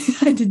that. I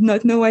did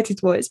not know what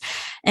it was.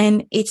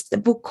 And it's the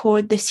book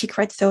called The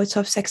Secret Thoughts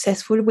of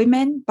Successful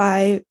Women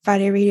by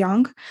Valerie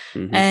Young.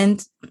 Mm-hmm.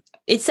 And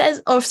it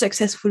says of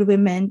successful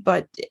women,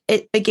 but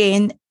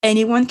again,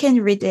 anyone can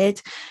read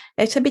it.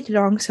 It's a bit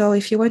long, so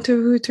if you want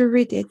to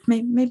read it,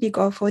 maybe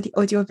go for the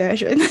audio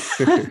version.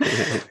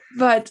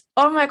 But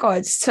oh my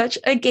God, such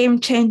a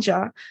game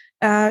changer.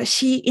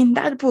 She, in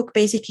that book,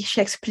 basically,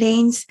 she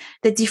explains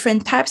the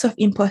different types of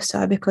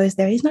imposter, because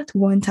there is not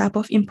one type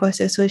of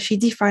imposter. So she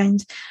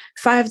defines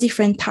 5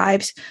 different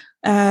types.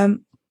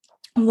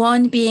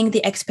 One being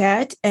the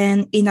expert,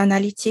 and in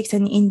analytics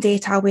and in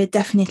data, we're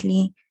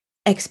definitely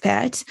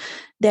experts.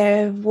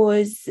 There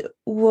was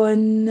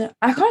one,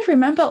 I can't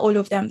remember all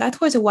of them. That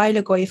was a while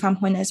ago, if I'm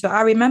honest, but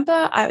I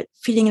remember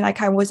feeling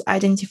like I was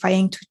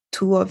identifying to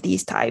 2 of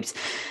these types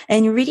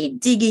and really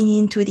digging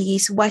into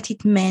these, what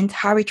it meant,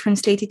 how it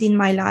translated in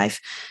my life.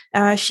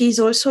 She's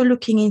also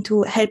looking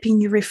into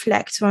helping you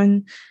reflect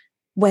on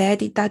where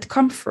did that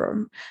come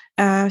from.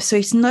 So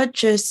it's not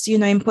just, you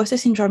know, imposter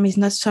syndrome is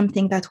not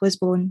something that was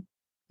born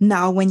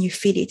now when you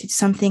feel it. It's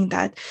something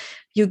that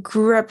you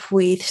grew up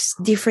with,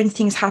 different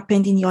things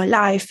happened in your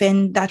life,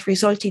 and that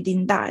resulted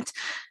in that.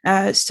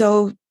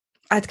 So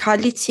at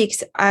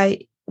Cadlytics, I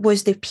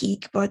was the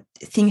peak, but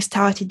things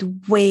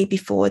started way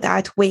before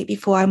that, way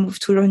before I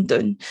moved to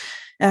London.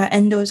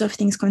 And those of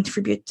things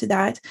contribute to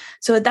that.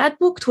 So that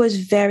book was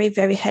very,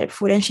 very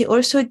helpful. And she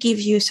also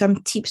gives you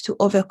some tips to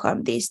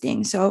overcome these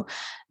things. So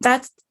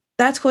that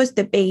was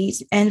the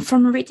base. And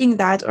from reading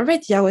that,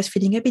 already I was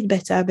feeling a bit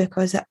better,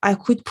 because I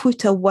could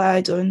put a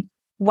word on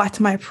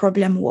what my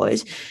problem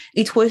was.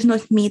 It was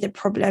not me, the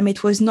problem.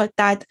 It was not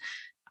that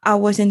I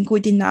wasn't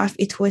good enough.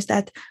 It was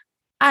that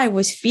I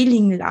was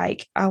feeling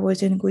like I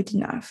wasn't good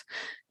enough.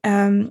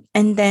 And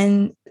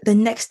then the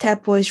next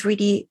step was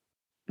really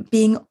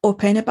being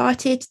open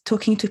about it,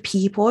 talking to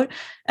people,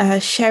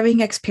 sharing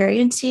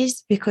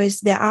experiences,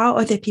 because there are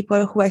other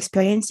people who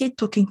experience it,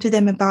 talking to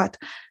them about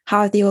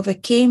how they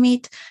overcame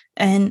it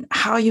and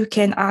how you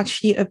can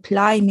actually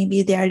apply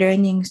maybe their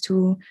learnings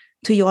to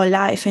your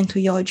life and to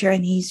your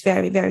journey is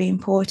very, very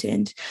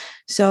important.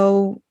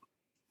 So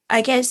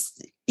I guess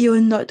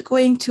you're not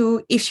going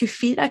to, if you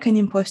feel like an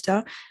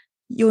imposter,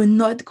 it's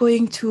not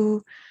going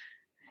to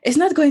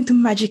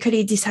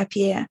magically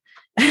disappear.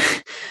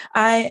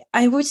 I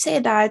would say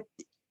that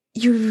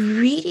you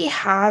really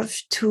have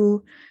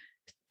to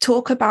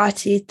talk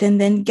about it and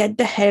then get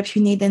the help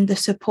you need and the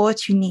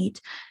support you need.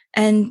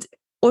 And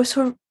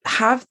also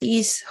have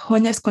these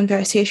honest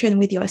conversation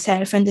with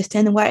yourself,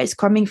 understand where it's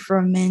coming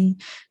from,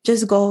 and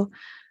just go,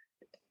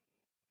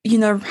 you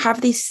know,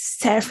 have this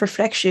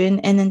self-reflection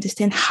and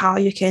understand how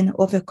you can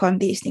overcome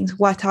these things.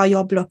 What are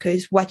your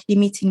blockers? What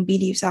limiting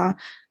beliefs are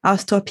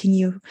stopping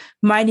you?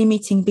 My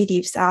limiting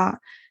beliefs are,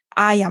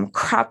 I am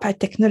crap at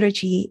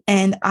technology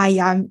and I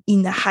am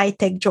in a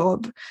high-tech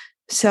job.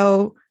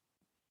 So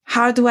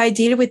how do I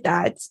deal with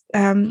that?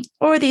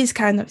 All these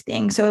kind of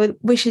things. So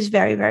which is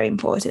very, very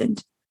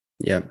important.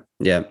 Yeah,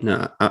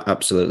 no,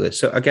 absolutely.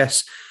 So I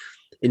guess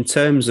in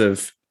terms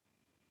of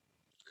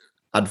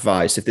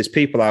advice, if there's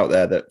people out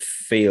there that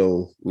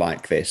feel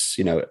like this,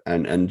 you know,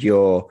 and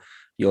you're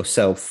your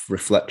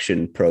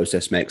self-reflection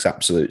process makes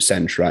absolute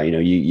sense, right? You know,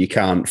 you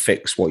can't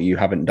fix what you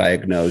haven't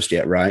diagnosed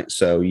yet, right?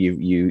 So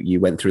you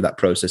went through that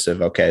process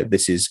of, okay,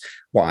 this is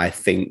what I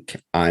think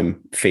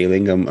I'm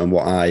feeling and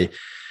what I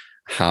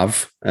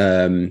have.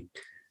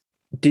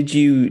 Did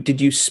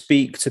you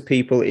speak to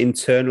people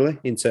internally?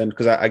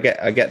 Because I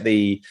get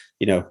the,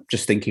 you know,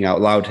 just thinking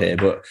out loud here,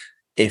 but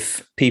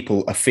if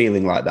people are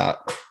feeling like that,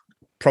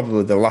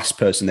 probably the last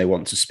person they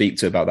want to speak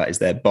to about that is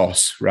their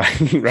boss, right?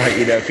 Right,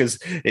 you know, because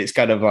it's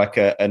kind of like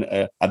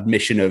an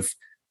admission of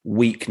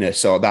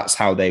weakness, or that's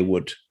how they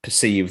would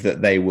perceive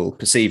that they will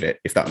perceive it,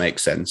 if that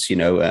makes sense, you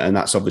know. And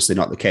that's obviously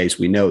not the case.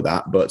 We know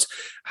that, but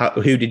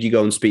who did you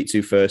go and speak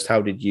to first?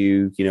 How did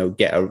you, you know,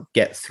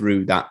 get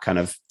through that kind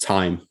of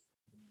time?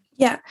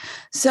 Yeah.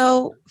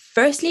 So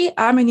firstly,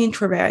 I'm an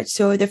introvert.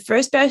 So the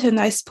first person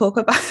I spoke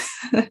about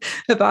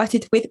about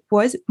it with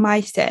was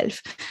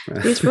myself.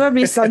 This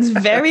probably sounds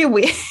very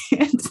weird,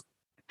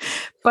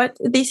 but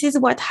this is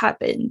what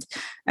happened.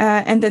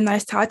 And then I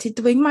started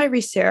doing my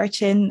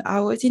research, and I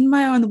was in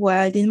my own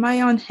world, in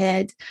my own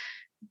head,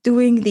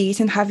 doing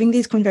this and having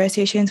these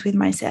conversations with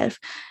myself.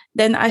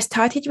 Then I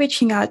started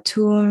reaching out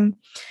to,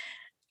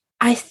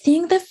 I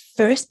think the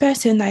first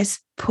person I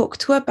spoke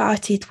to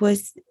about it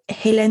was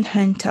Helen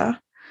Hunter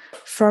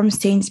from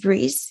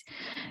Sainsbury's.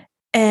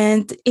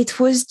 And it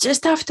was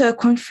just after a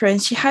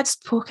conference. She had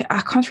spoken,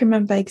 I can't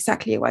remember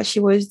exactly what she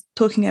was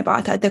talking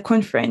about at the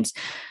conference,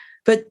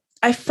 but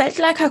I felt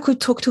like I could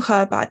talk to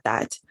her about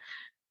that.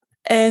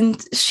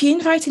 And she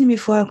invited me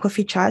for a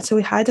coffee chat. So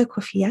we had a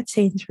coffee at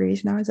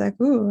Sainsbury's, and I was like,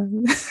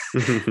 oh,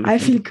 I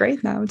feel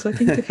great now. I'm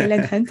talking to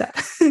Helen Hunter.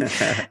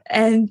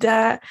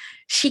 And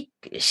she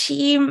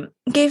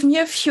gave me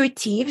a few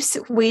tips,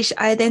 which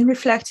I then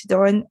reflected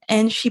on.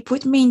 And she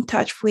put me in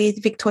touch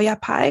with Victoria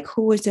Pike,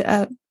 who was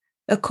a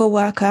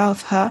co-worker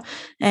of her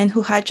and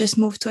who had just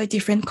moved to a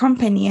different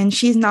company. And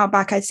she's now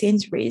back at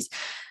Sainsbury's.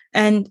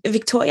 And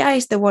Victoria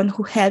is the one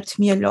who helped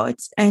me a lot.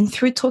 And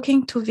through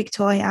talking to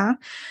Victoria,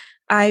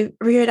 I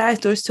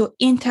realized also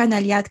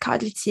internally at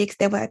Cardlytics,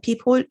 there were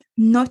people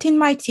not in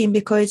my team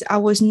because I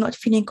was not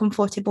feeling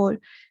comfortable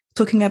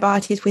talking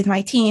about it with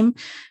my team,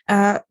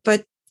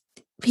 but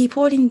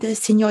people in the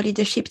senior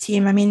leadership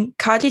team. I mean,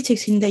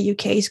 Cardlytics in the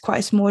UK is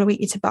quite small.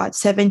 It's about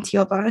 70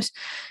 of us.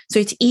 So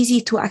it's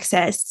easy to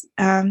access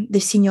the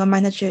senior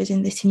managers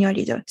and the senior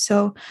leader.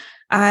 So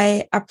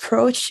I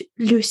approached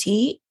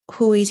Lucy,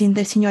 who is in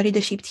the senior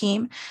leadership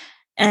team,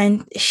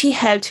 and she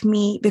helped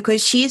me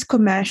because she is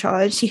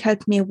commercial. She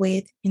helped me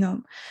with, you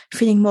know,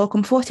 feeling more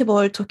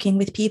comfortable talking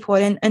with people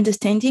and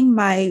understanding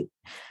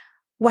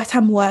what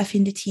I'm worth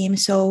in the team.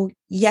 So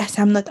yes,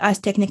 I'm not as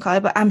technical,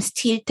 but I'm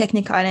still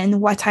technical, and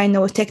what I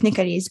know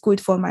technically is good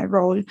for my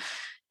role.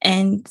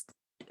 And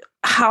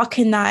how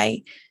can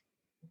I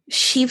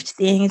shift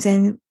things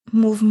and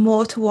move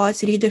more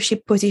towards a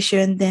leadership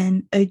position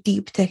than a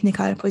deep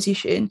technical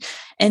position?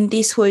 And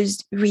this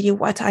was really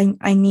what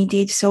I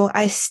needed. So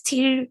I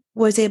still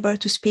was able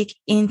to speak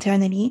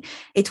internally.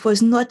 It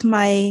was not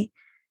the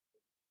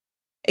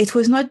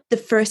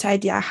first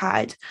idea I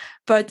had,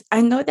 but I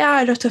know there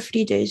are a lot of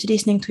leaders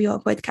listening to your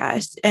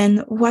podcast.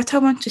 And what I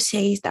want to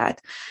say is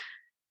that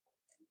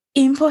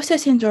imposter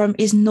syndrome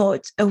is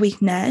not a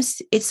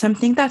weakness. It's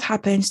something that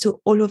happens to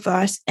all of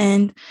us.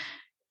 And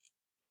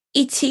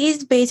it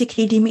is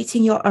basically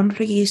limiting your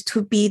employees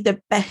to be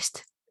the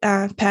best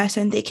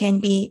person they can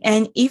be,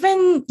 and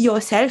even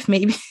yourself,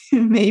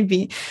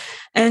 maybe.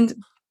 And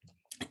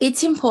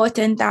it's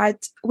important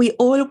that we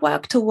all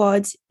work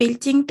towards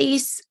building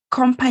this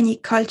company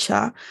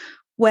culture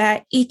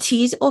where it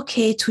is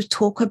okay to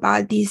talk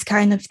about these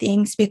kind of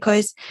things,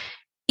 because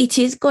it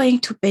is going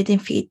to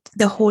benefit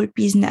the whole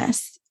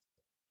business.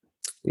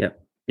 Yeah.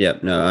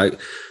 No,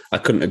 I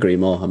couldn't agree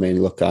more. I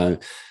mean, look,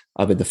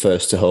 I'll be the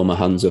first to hold my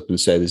hands up and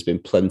say there's been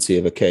plenty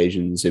of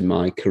occasions in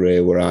my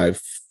career where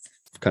I've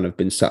kind of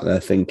been sat there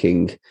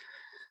thinking,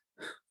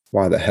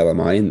 why the hell am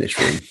I in this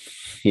room?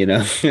 You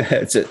know,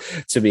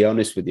 to be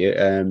honest with you.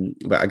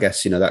 But I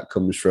guess, you know, that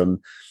comes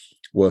from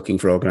working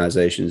for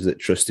organizations that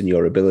trust in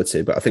your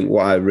ability. But I think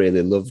what I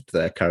really loved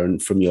there, Karen,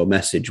 from your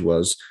message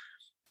was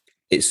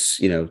it's,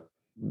 you know,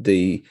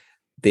 the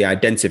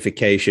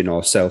identification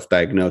or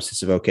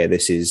self-diagnosis of, okay,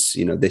 this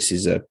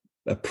is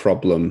a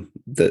problem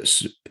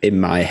that's in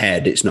my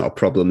head. It's not a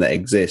problem that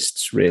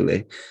exists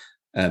really.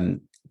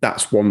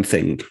 That's one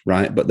thing,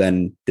 right? But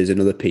then there's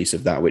another piece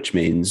of that, which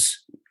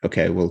means,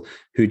 okay, well,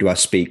 who do I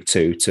speak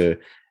to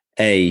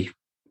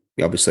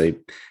obviously,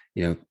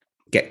 you know,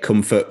 get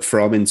comfort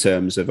from, in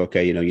terms of,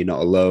 okay, you know, you're not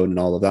alone and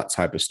all of that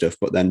type of stuff,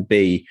 but then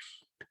B,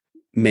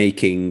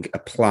 making a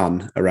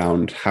plan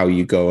around how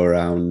you go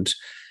around,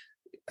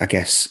 I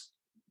guess,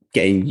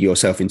 getting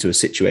yourself into a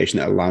situation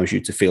that allows you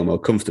to feel more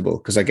comfortable.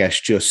 Because I guess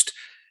just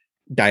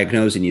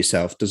diagnosing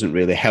yourself doesn't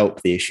really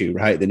help the issue,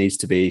 right? There needs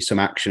to be some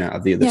action out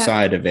of the other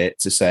side of it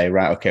to say,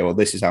 right, okay, well,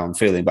 this is how I'm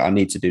feeling, but I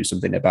need to do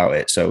something about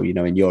it. So, you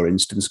know, in your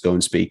instance, go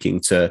and speaking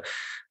to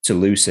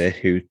Lucy,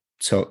 who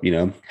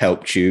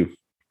helped you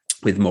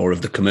with more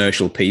of the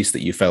commercial piece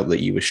that you felt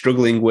that you were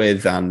struggling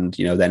with, and,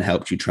 you know, then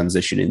helped you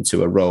transition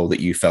into a role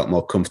that you felt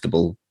more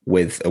comfortable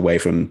with, away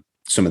from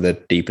some of the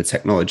deeper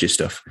technology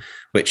stuff,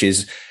 which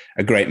is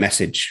a great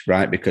message,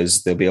 right?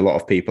 Because there'll be a lot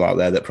of people out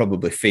there that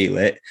probably feel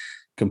it,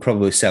 can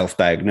probably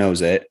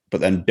self-diagnose it, but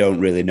then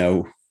don't really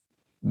know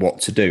what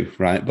to do,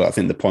 right? But I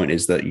think the point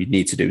is that you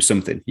need to do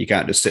something. You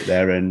can't just sit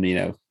there and, you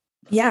know.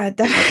 Yeah,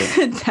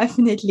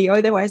 definitely.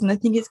 Otherwise,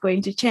 nothing is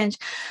going to change.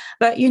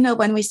 But, you know,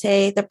 when we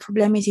say the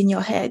problem is in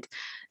your head,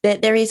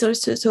 that there is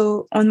also,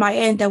 so on my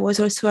end, there was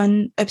also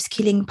an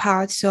upskilling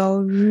part. So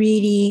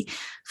really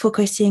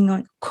focusing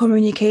on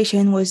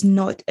communication was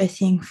not a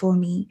thing for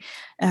me.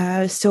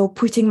 So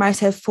putting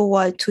myself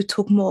forward to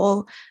talk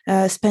more,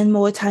 spend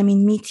more time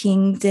in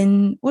meetings,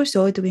 and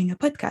also doing a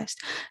podcast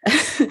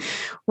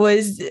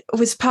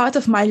was part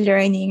of my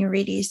learning,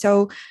 really.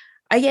 So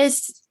I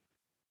guess,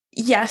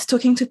 yes,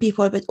 talking to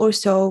people, but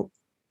also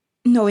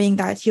knowing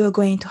that you're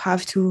going to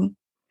have to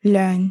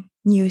learn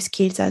new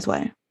skills as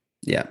well.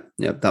 Yeah,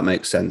 that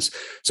makes sense.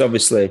 So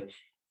obviously,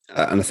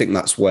 and I think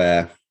that's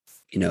where,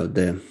 you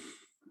know,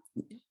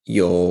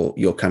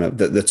 your kind of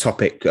the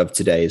topic of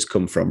today has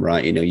come from,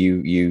 right? You know,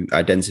 you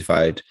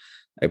identified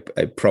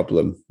a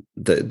problem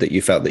that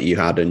you felt that you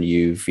had, and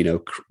you've, you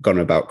know, gone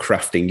about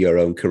crafting your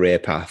own career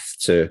path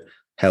to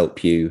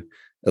help you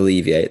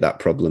alleviate that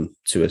problem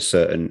to a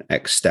certain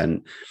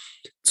extent.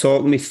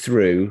 Talk me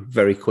through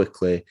very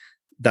quickly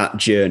that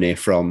journey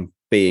from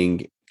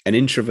being an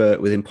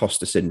introvert with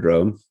imposter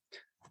syndrome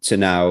to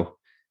now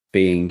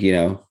being, you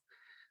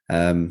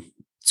know,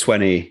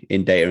 20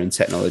 in data and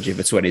technology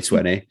for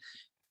 2020,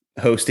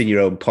 hosting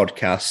your own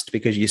podcast,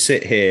 because you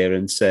sit here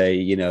and say,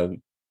 you know,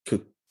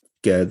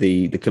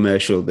 the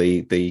commercial,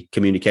 the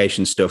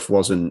communication stuff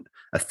wasn't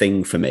a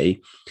thing for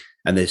me.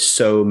 And there's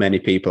so many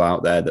people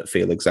out there that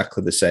feel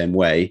exactly the same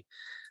way.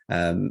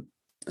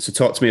 So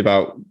talk to me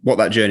about what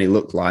that journey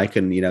looked like.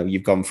 And, you know,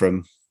 you've gone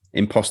from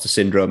imposter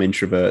syndrome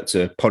introvert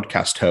to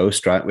podcast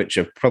host, right? Which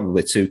are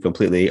probably two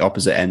completely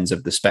opposite ends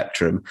of the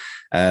spectrum.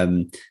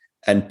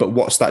 But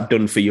what's that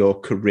done for your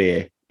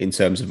career in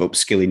terms of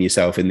upskilling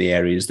yourself in the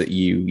areas that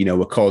you know,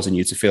 were causing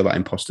you to feel that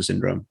imposter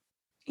syndrome?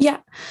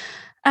 Yeah.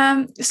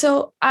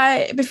 So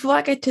before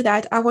I get to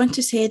that, I want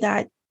to say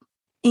that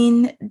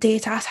in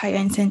data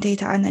science and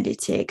data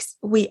analytics,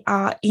 we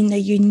are in a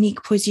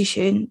unique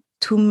position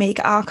to make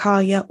our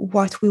career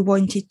what we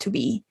want it to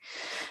be.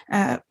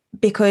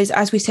 Because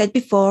as we said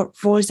before,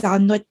 roles are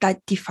not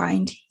that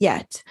defined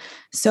yet.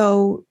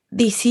 So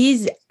this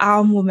is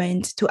our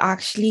moment to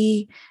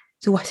actually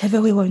do whatever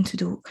we want to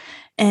do.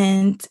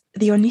 And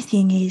the only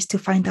thing is to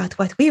find out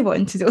what we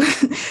want to do.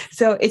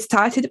 So it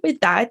started with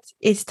that.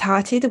 It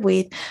started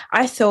with,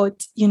 I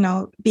thought, you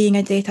know, being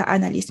a data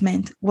analyst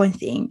meant one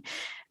thing.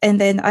 And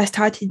then I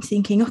started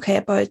thinking, okay,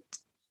 but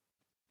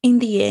in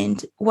the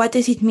end, what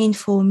does it mean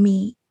for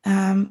me?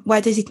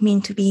 What does it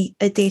mean to be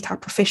a data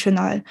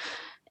professional?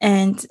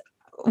 And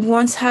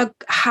once I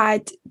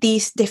had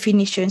this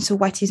definition, so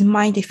what is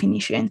my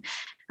definition?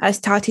 I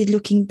started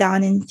looking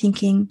down and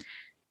thinking,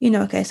 you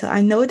know, okay, so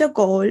I know the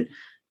goal.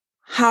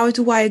 How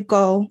do I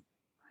go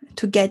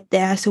to get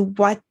there? So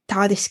what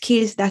are the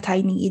skills that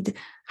I need?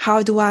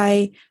 What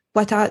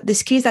are the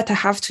skills that I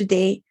have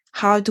today?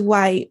 How do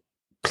I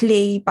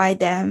play by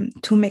them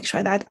to make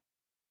sure that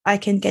I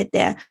can get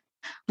there?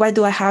 What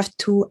do I have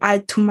to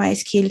add to my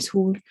skill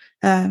tool?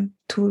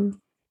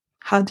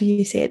 How do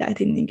you say that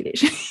in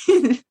English?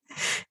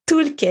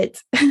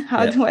 Toolkit.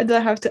 What do I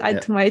have to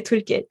add to my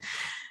toolkit?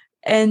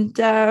 And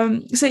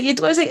so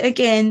it was,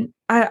 again,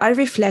 I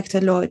reflect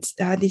a lot.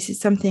 This is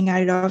something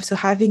I love. So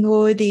having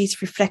all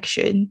these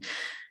reflection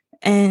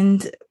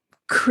and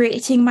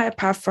creating my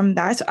path from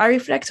that. So I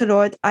reflect a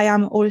lot. I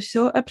am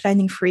also a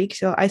planning freak.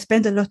 So I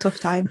spend a lot of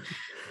time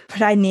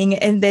planning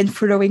and then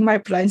following my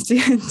plans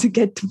to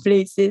get to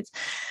places.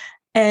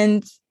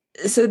 And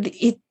so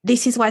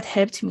this is what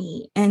helped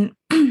me. And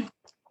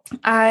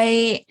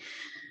I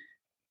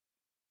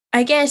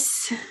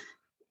guess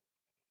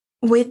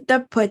with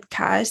the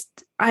podcast,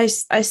 I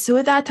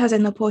saw that as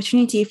an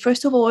opportunity.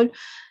 First of all,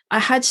 I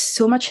had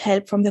so much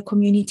help from the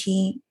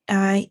community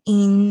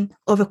in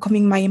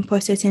overcoming my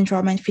imposter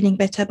syndrome and feeling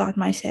better about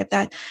myself,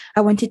 that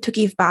I wanted to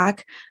give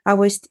back.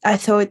 I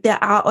thought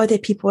there are other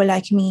people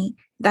like me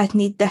that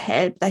need the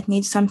help, that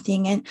need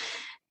something, and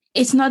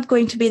it's not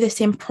going to be the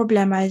same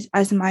problem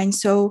as mine.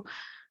 So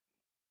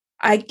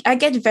I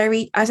get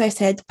very, as I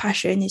said,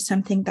 passion is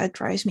something that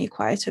drives me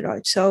quite a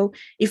lot. So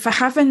if I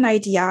have an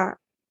idea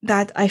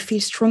that I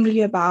feel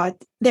strongly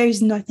about, there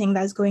is nothing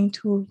that's going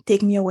to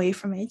take me away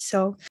from it.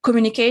 So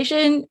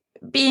communication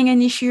being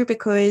an issue,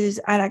 because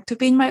I like to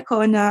be in my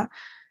corner,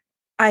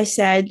 I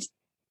said,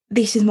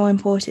 this is more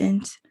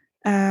important.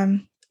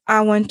 I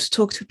want to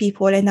talk to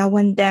people and I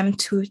want them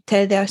to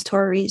tell their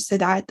stories so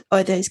that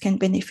others can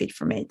benefit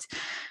from it.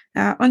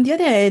 On the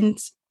other hand,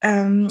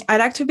 I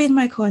like to be in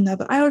my corner,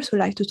 but I also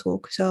like to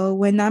talk. So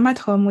when I'm at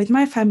home with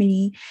my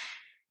family,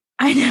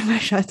 I never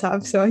shut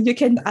up. So you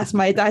can ask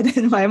my dad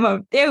and my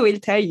mom, they will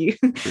tell you.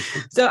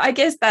 So I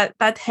guess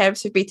that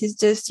helps a bit. Is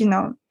just,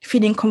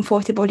 feeling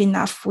comfortable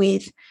enough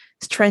with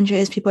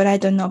strangers, people I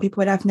don't know,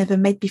 people I've never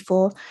met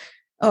before.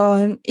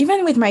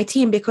 Even with my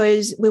team,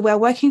 because we were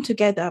working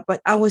together,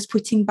 but I was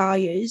putting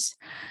barriers.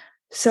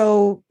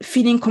 So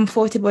feeling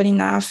comfortable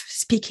enough,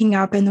 speaking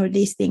up and all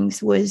these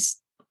things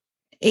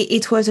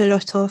it was a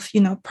lot of,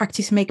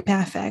 practice make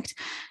perfect.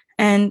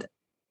 And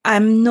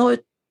I'm not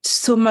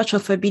so much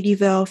of a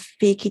believer of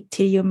fake it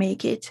till you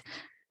make it,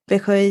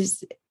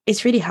 because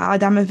it's really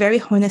hard. I'm a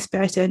very honest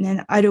person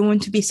and I don't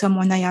want to be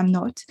someone I am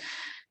not.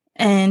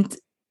 And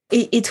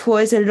it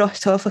was a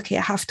lot of, okay,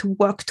 I have to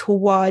work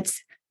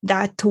towards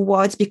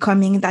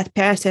becoming that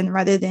person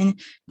rather than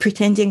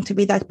pretending to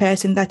be that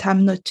person that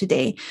I'm not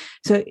today.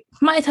 So it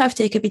might have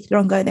taken a bit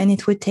longer than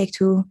it would take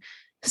to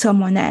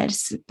someone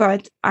else,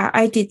 but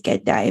I did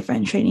get there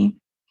eventually.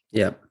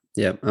 Yeah,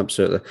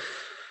 absolutely.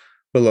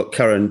 Well, look,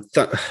 Karen,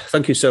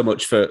 thank you so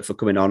much for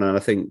coming on. And I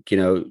think,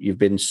 you've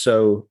been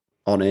so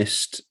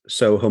honest,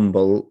 so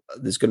humble.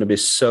 There's going to be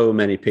so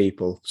many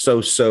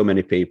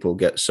people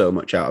get so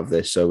much out of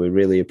this. So we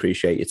really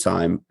appreciate your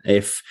time.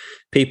 If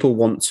people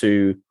want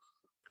to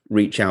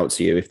reach out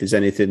to you, if there's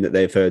anything that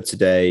they've heard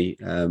today,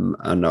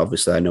 and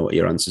obviously I know what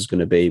your answer is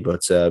going to be,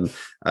 but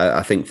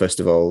I think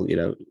first of all,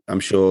 I'm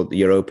sure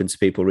you're open to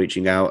people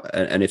reaching out,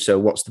 and if so,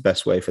 what's the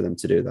best way for them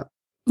to do that?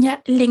 Yeah,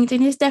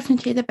 LinkedIn is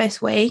definitely the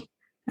best way.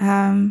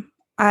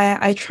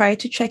 I try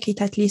to check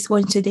it at least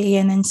once a day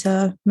and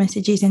answer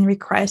messages and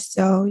requests,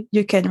 so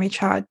you can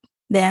reach out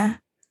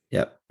there.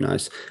 Yeah,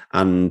 nice.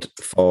 And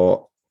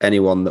for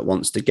anyone that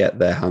wants to get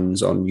their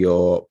hands on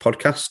your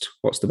podcast,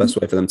 what's the best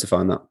way for them to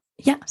find that?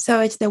 Yeah, so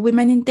it's the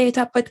Women in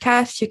Data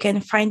podcast. You can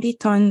find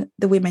it on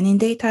the Women in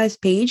Data's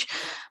page,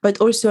 but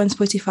also on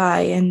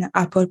Spotify and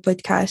Apple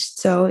Podcasts.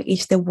 So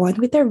it's the one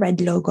with the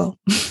red logo.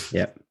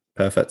 Yeah,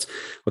 perfect.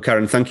 Well,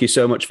 Karen, thank you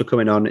so much for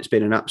coming on. It's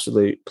been an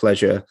absolute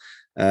pleasure.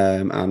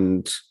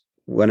 And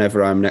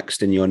whenever I'm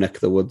next in your neck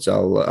of the woods,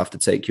 I'll have to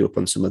take you up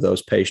on some of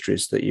those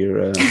pastries that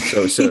you're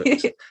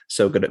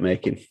so good at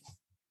making.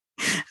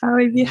 I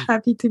will be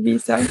happy to be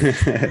so.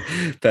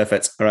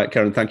 Perfect. All right,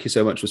 Karen, thank you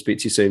so much. We'll speak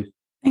to you soon.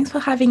 Thanks for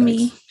having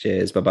me.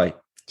 Cheers. Bye-bye.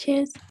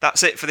 Cheers.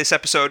 That's it for this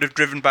episode of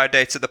Driven by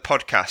Data, the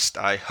podcast.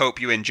 I hope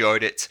you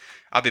enjoyed it.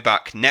 I'll be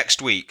back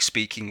next week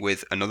speaking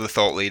with another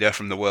thought leader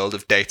from the world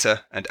of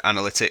data and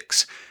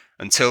analytics.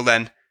 Until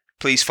then,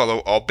 please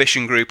follow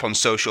Orbition Group on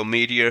social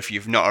media if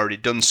you've not already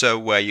done so,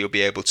 where you'll be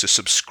able to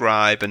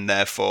subscribe and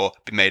therefore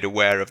be made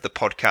aware of the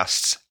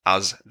podcasts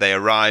as they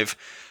arrive.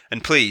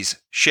 And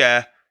please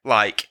share,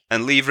 like,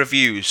 and leave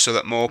reviews so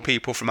that more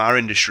people from our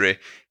industry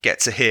get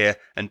to hear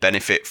and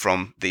benefit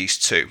from these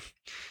too.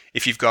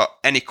 If you've got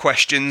any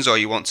questions or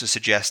you want to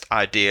suggest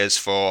ideas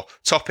for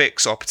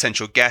topics or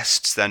potential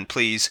guests, then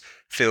please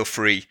feel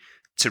free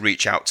to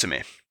reach out to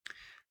me.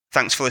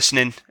 Thanks for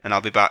listening, and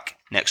I'll be back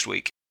next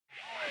week.